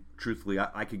 and truthfully,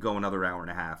 I could go another hour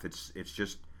and a half.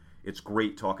 It's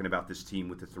great talking about this team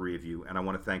with the 3 of you, and I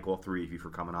want to thank all 3 of you for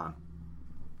coming on.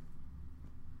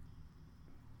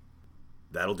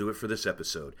 That'll do it for this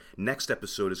episode. Next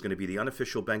episode is going to be the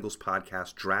Unofficial Bengals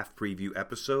Podcast Draft Preview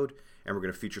episode, and we're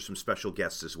going to feature some special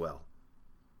guests as well.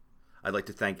 I'd like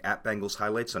to thank @Bengals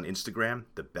Highlights on Instagram,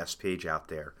 the best page out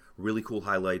there. Really cool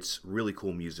highlights, really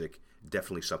cool music.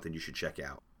 Definitely something you should check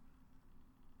out.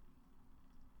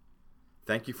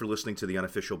 Thank you for listening to the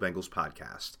Unofficial Bengals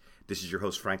Podcast. This is your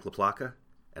host, Frank LaPlaca,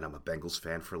 and I'm a Bengals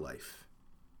fan for life.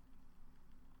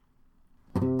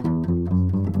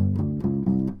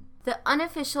 The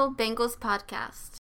Unofficial Bengals Podcast.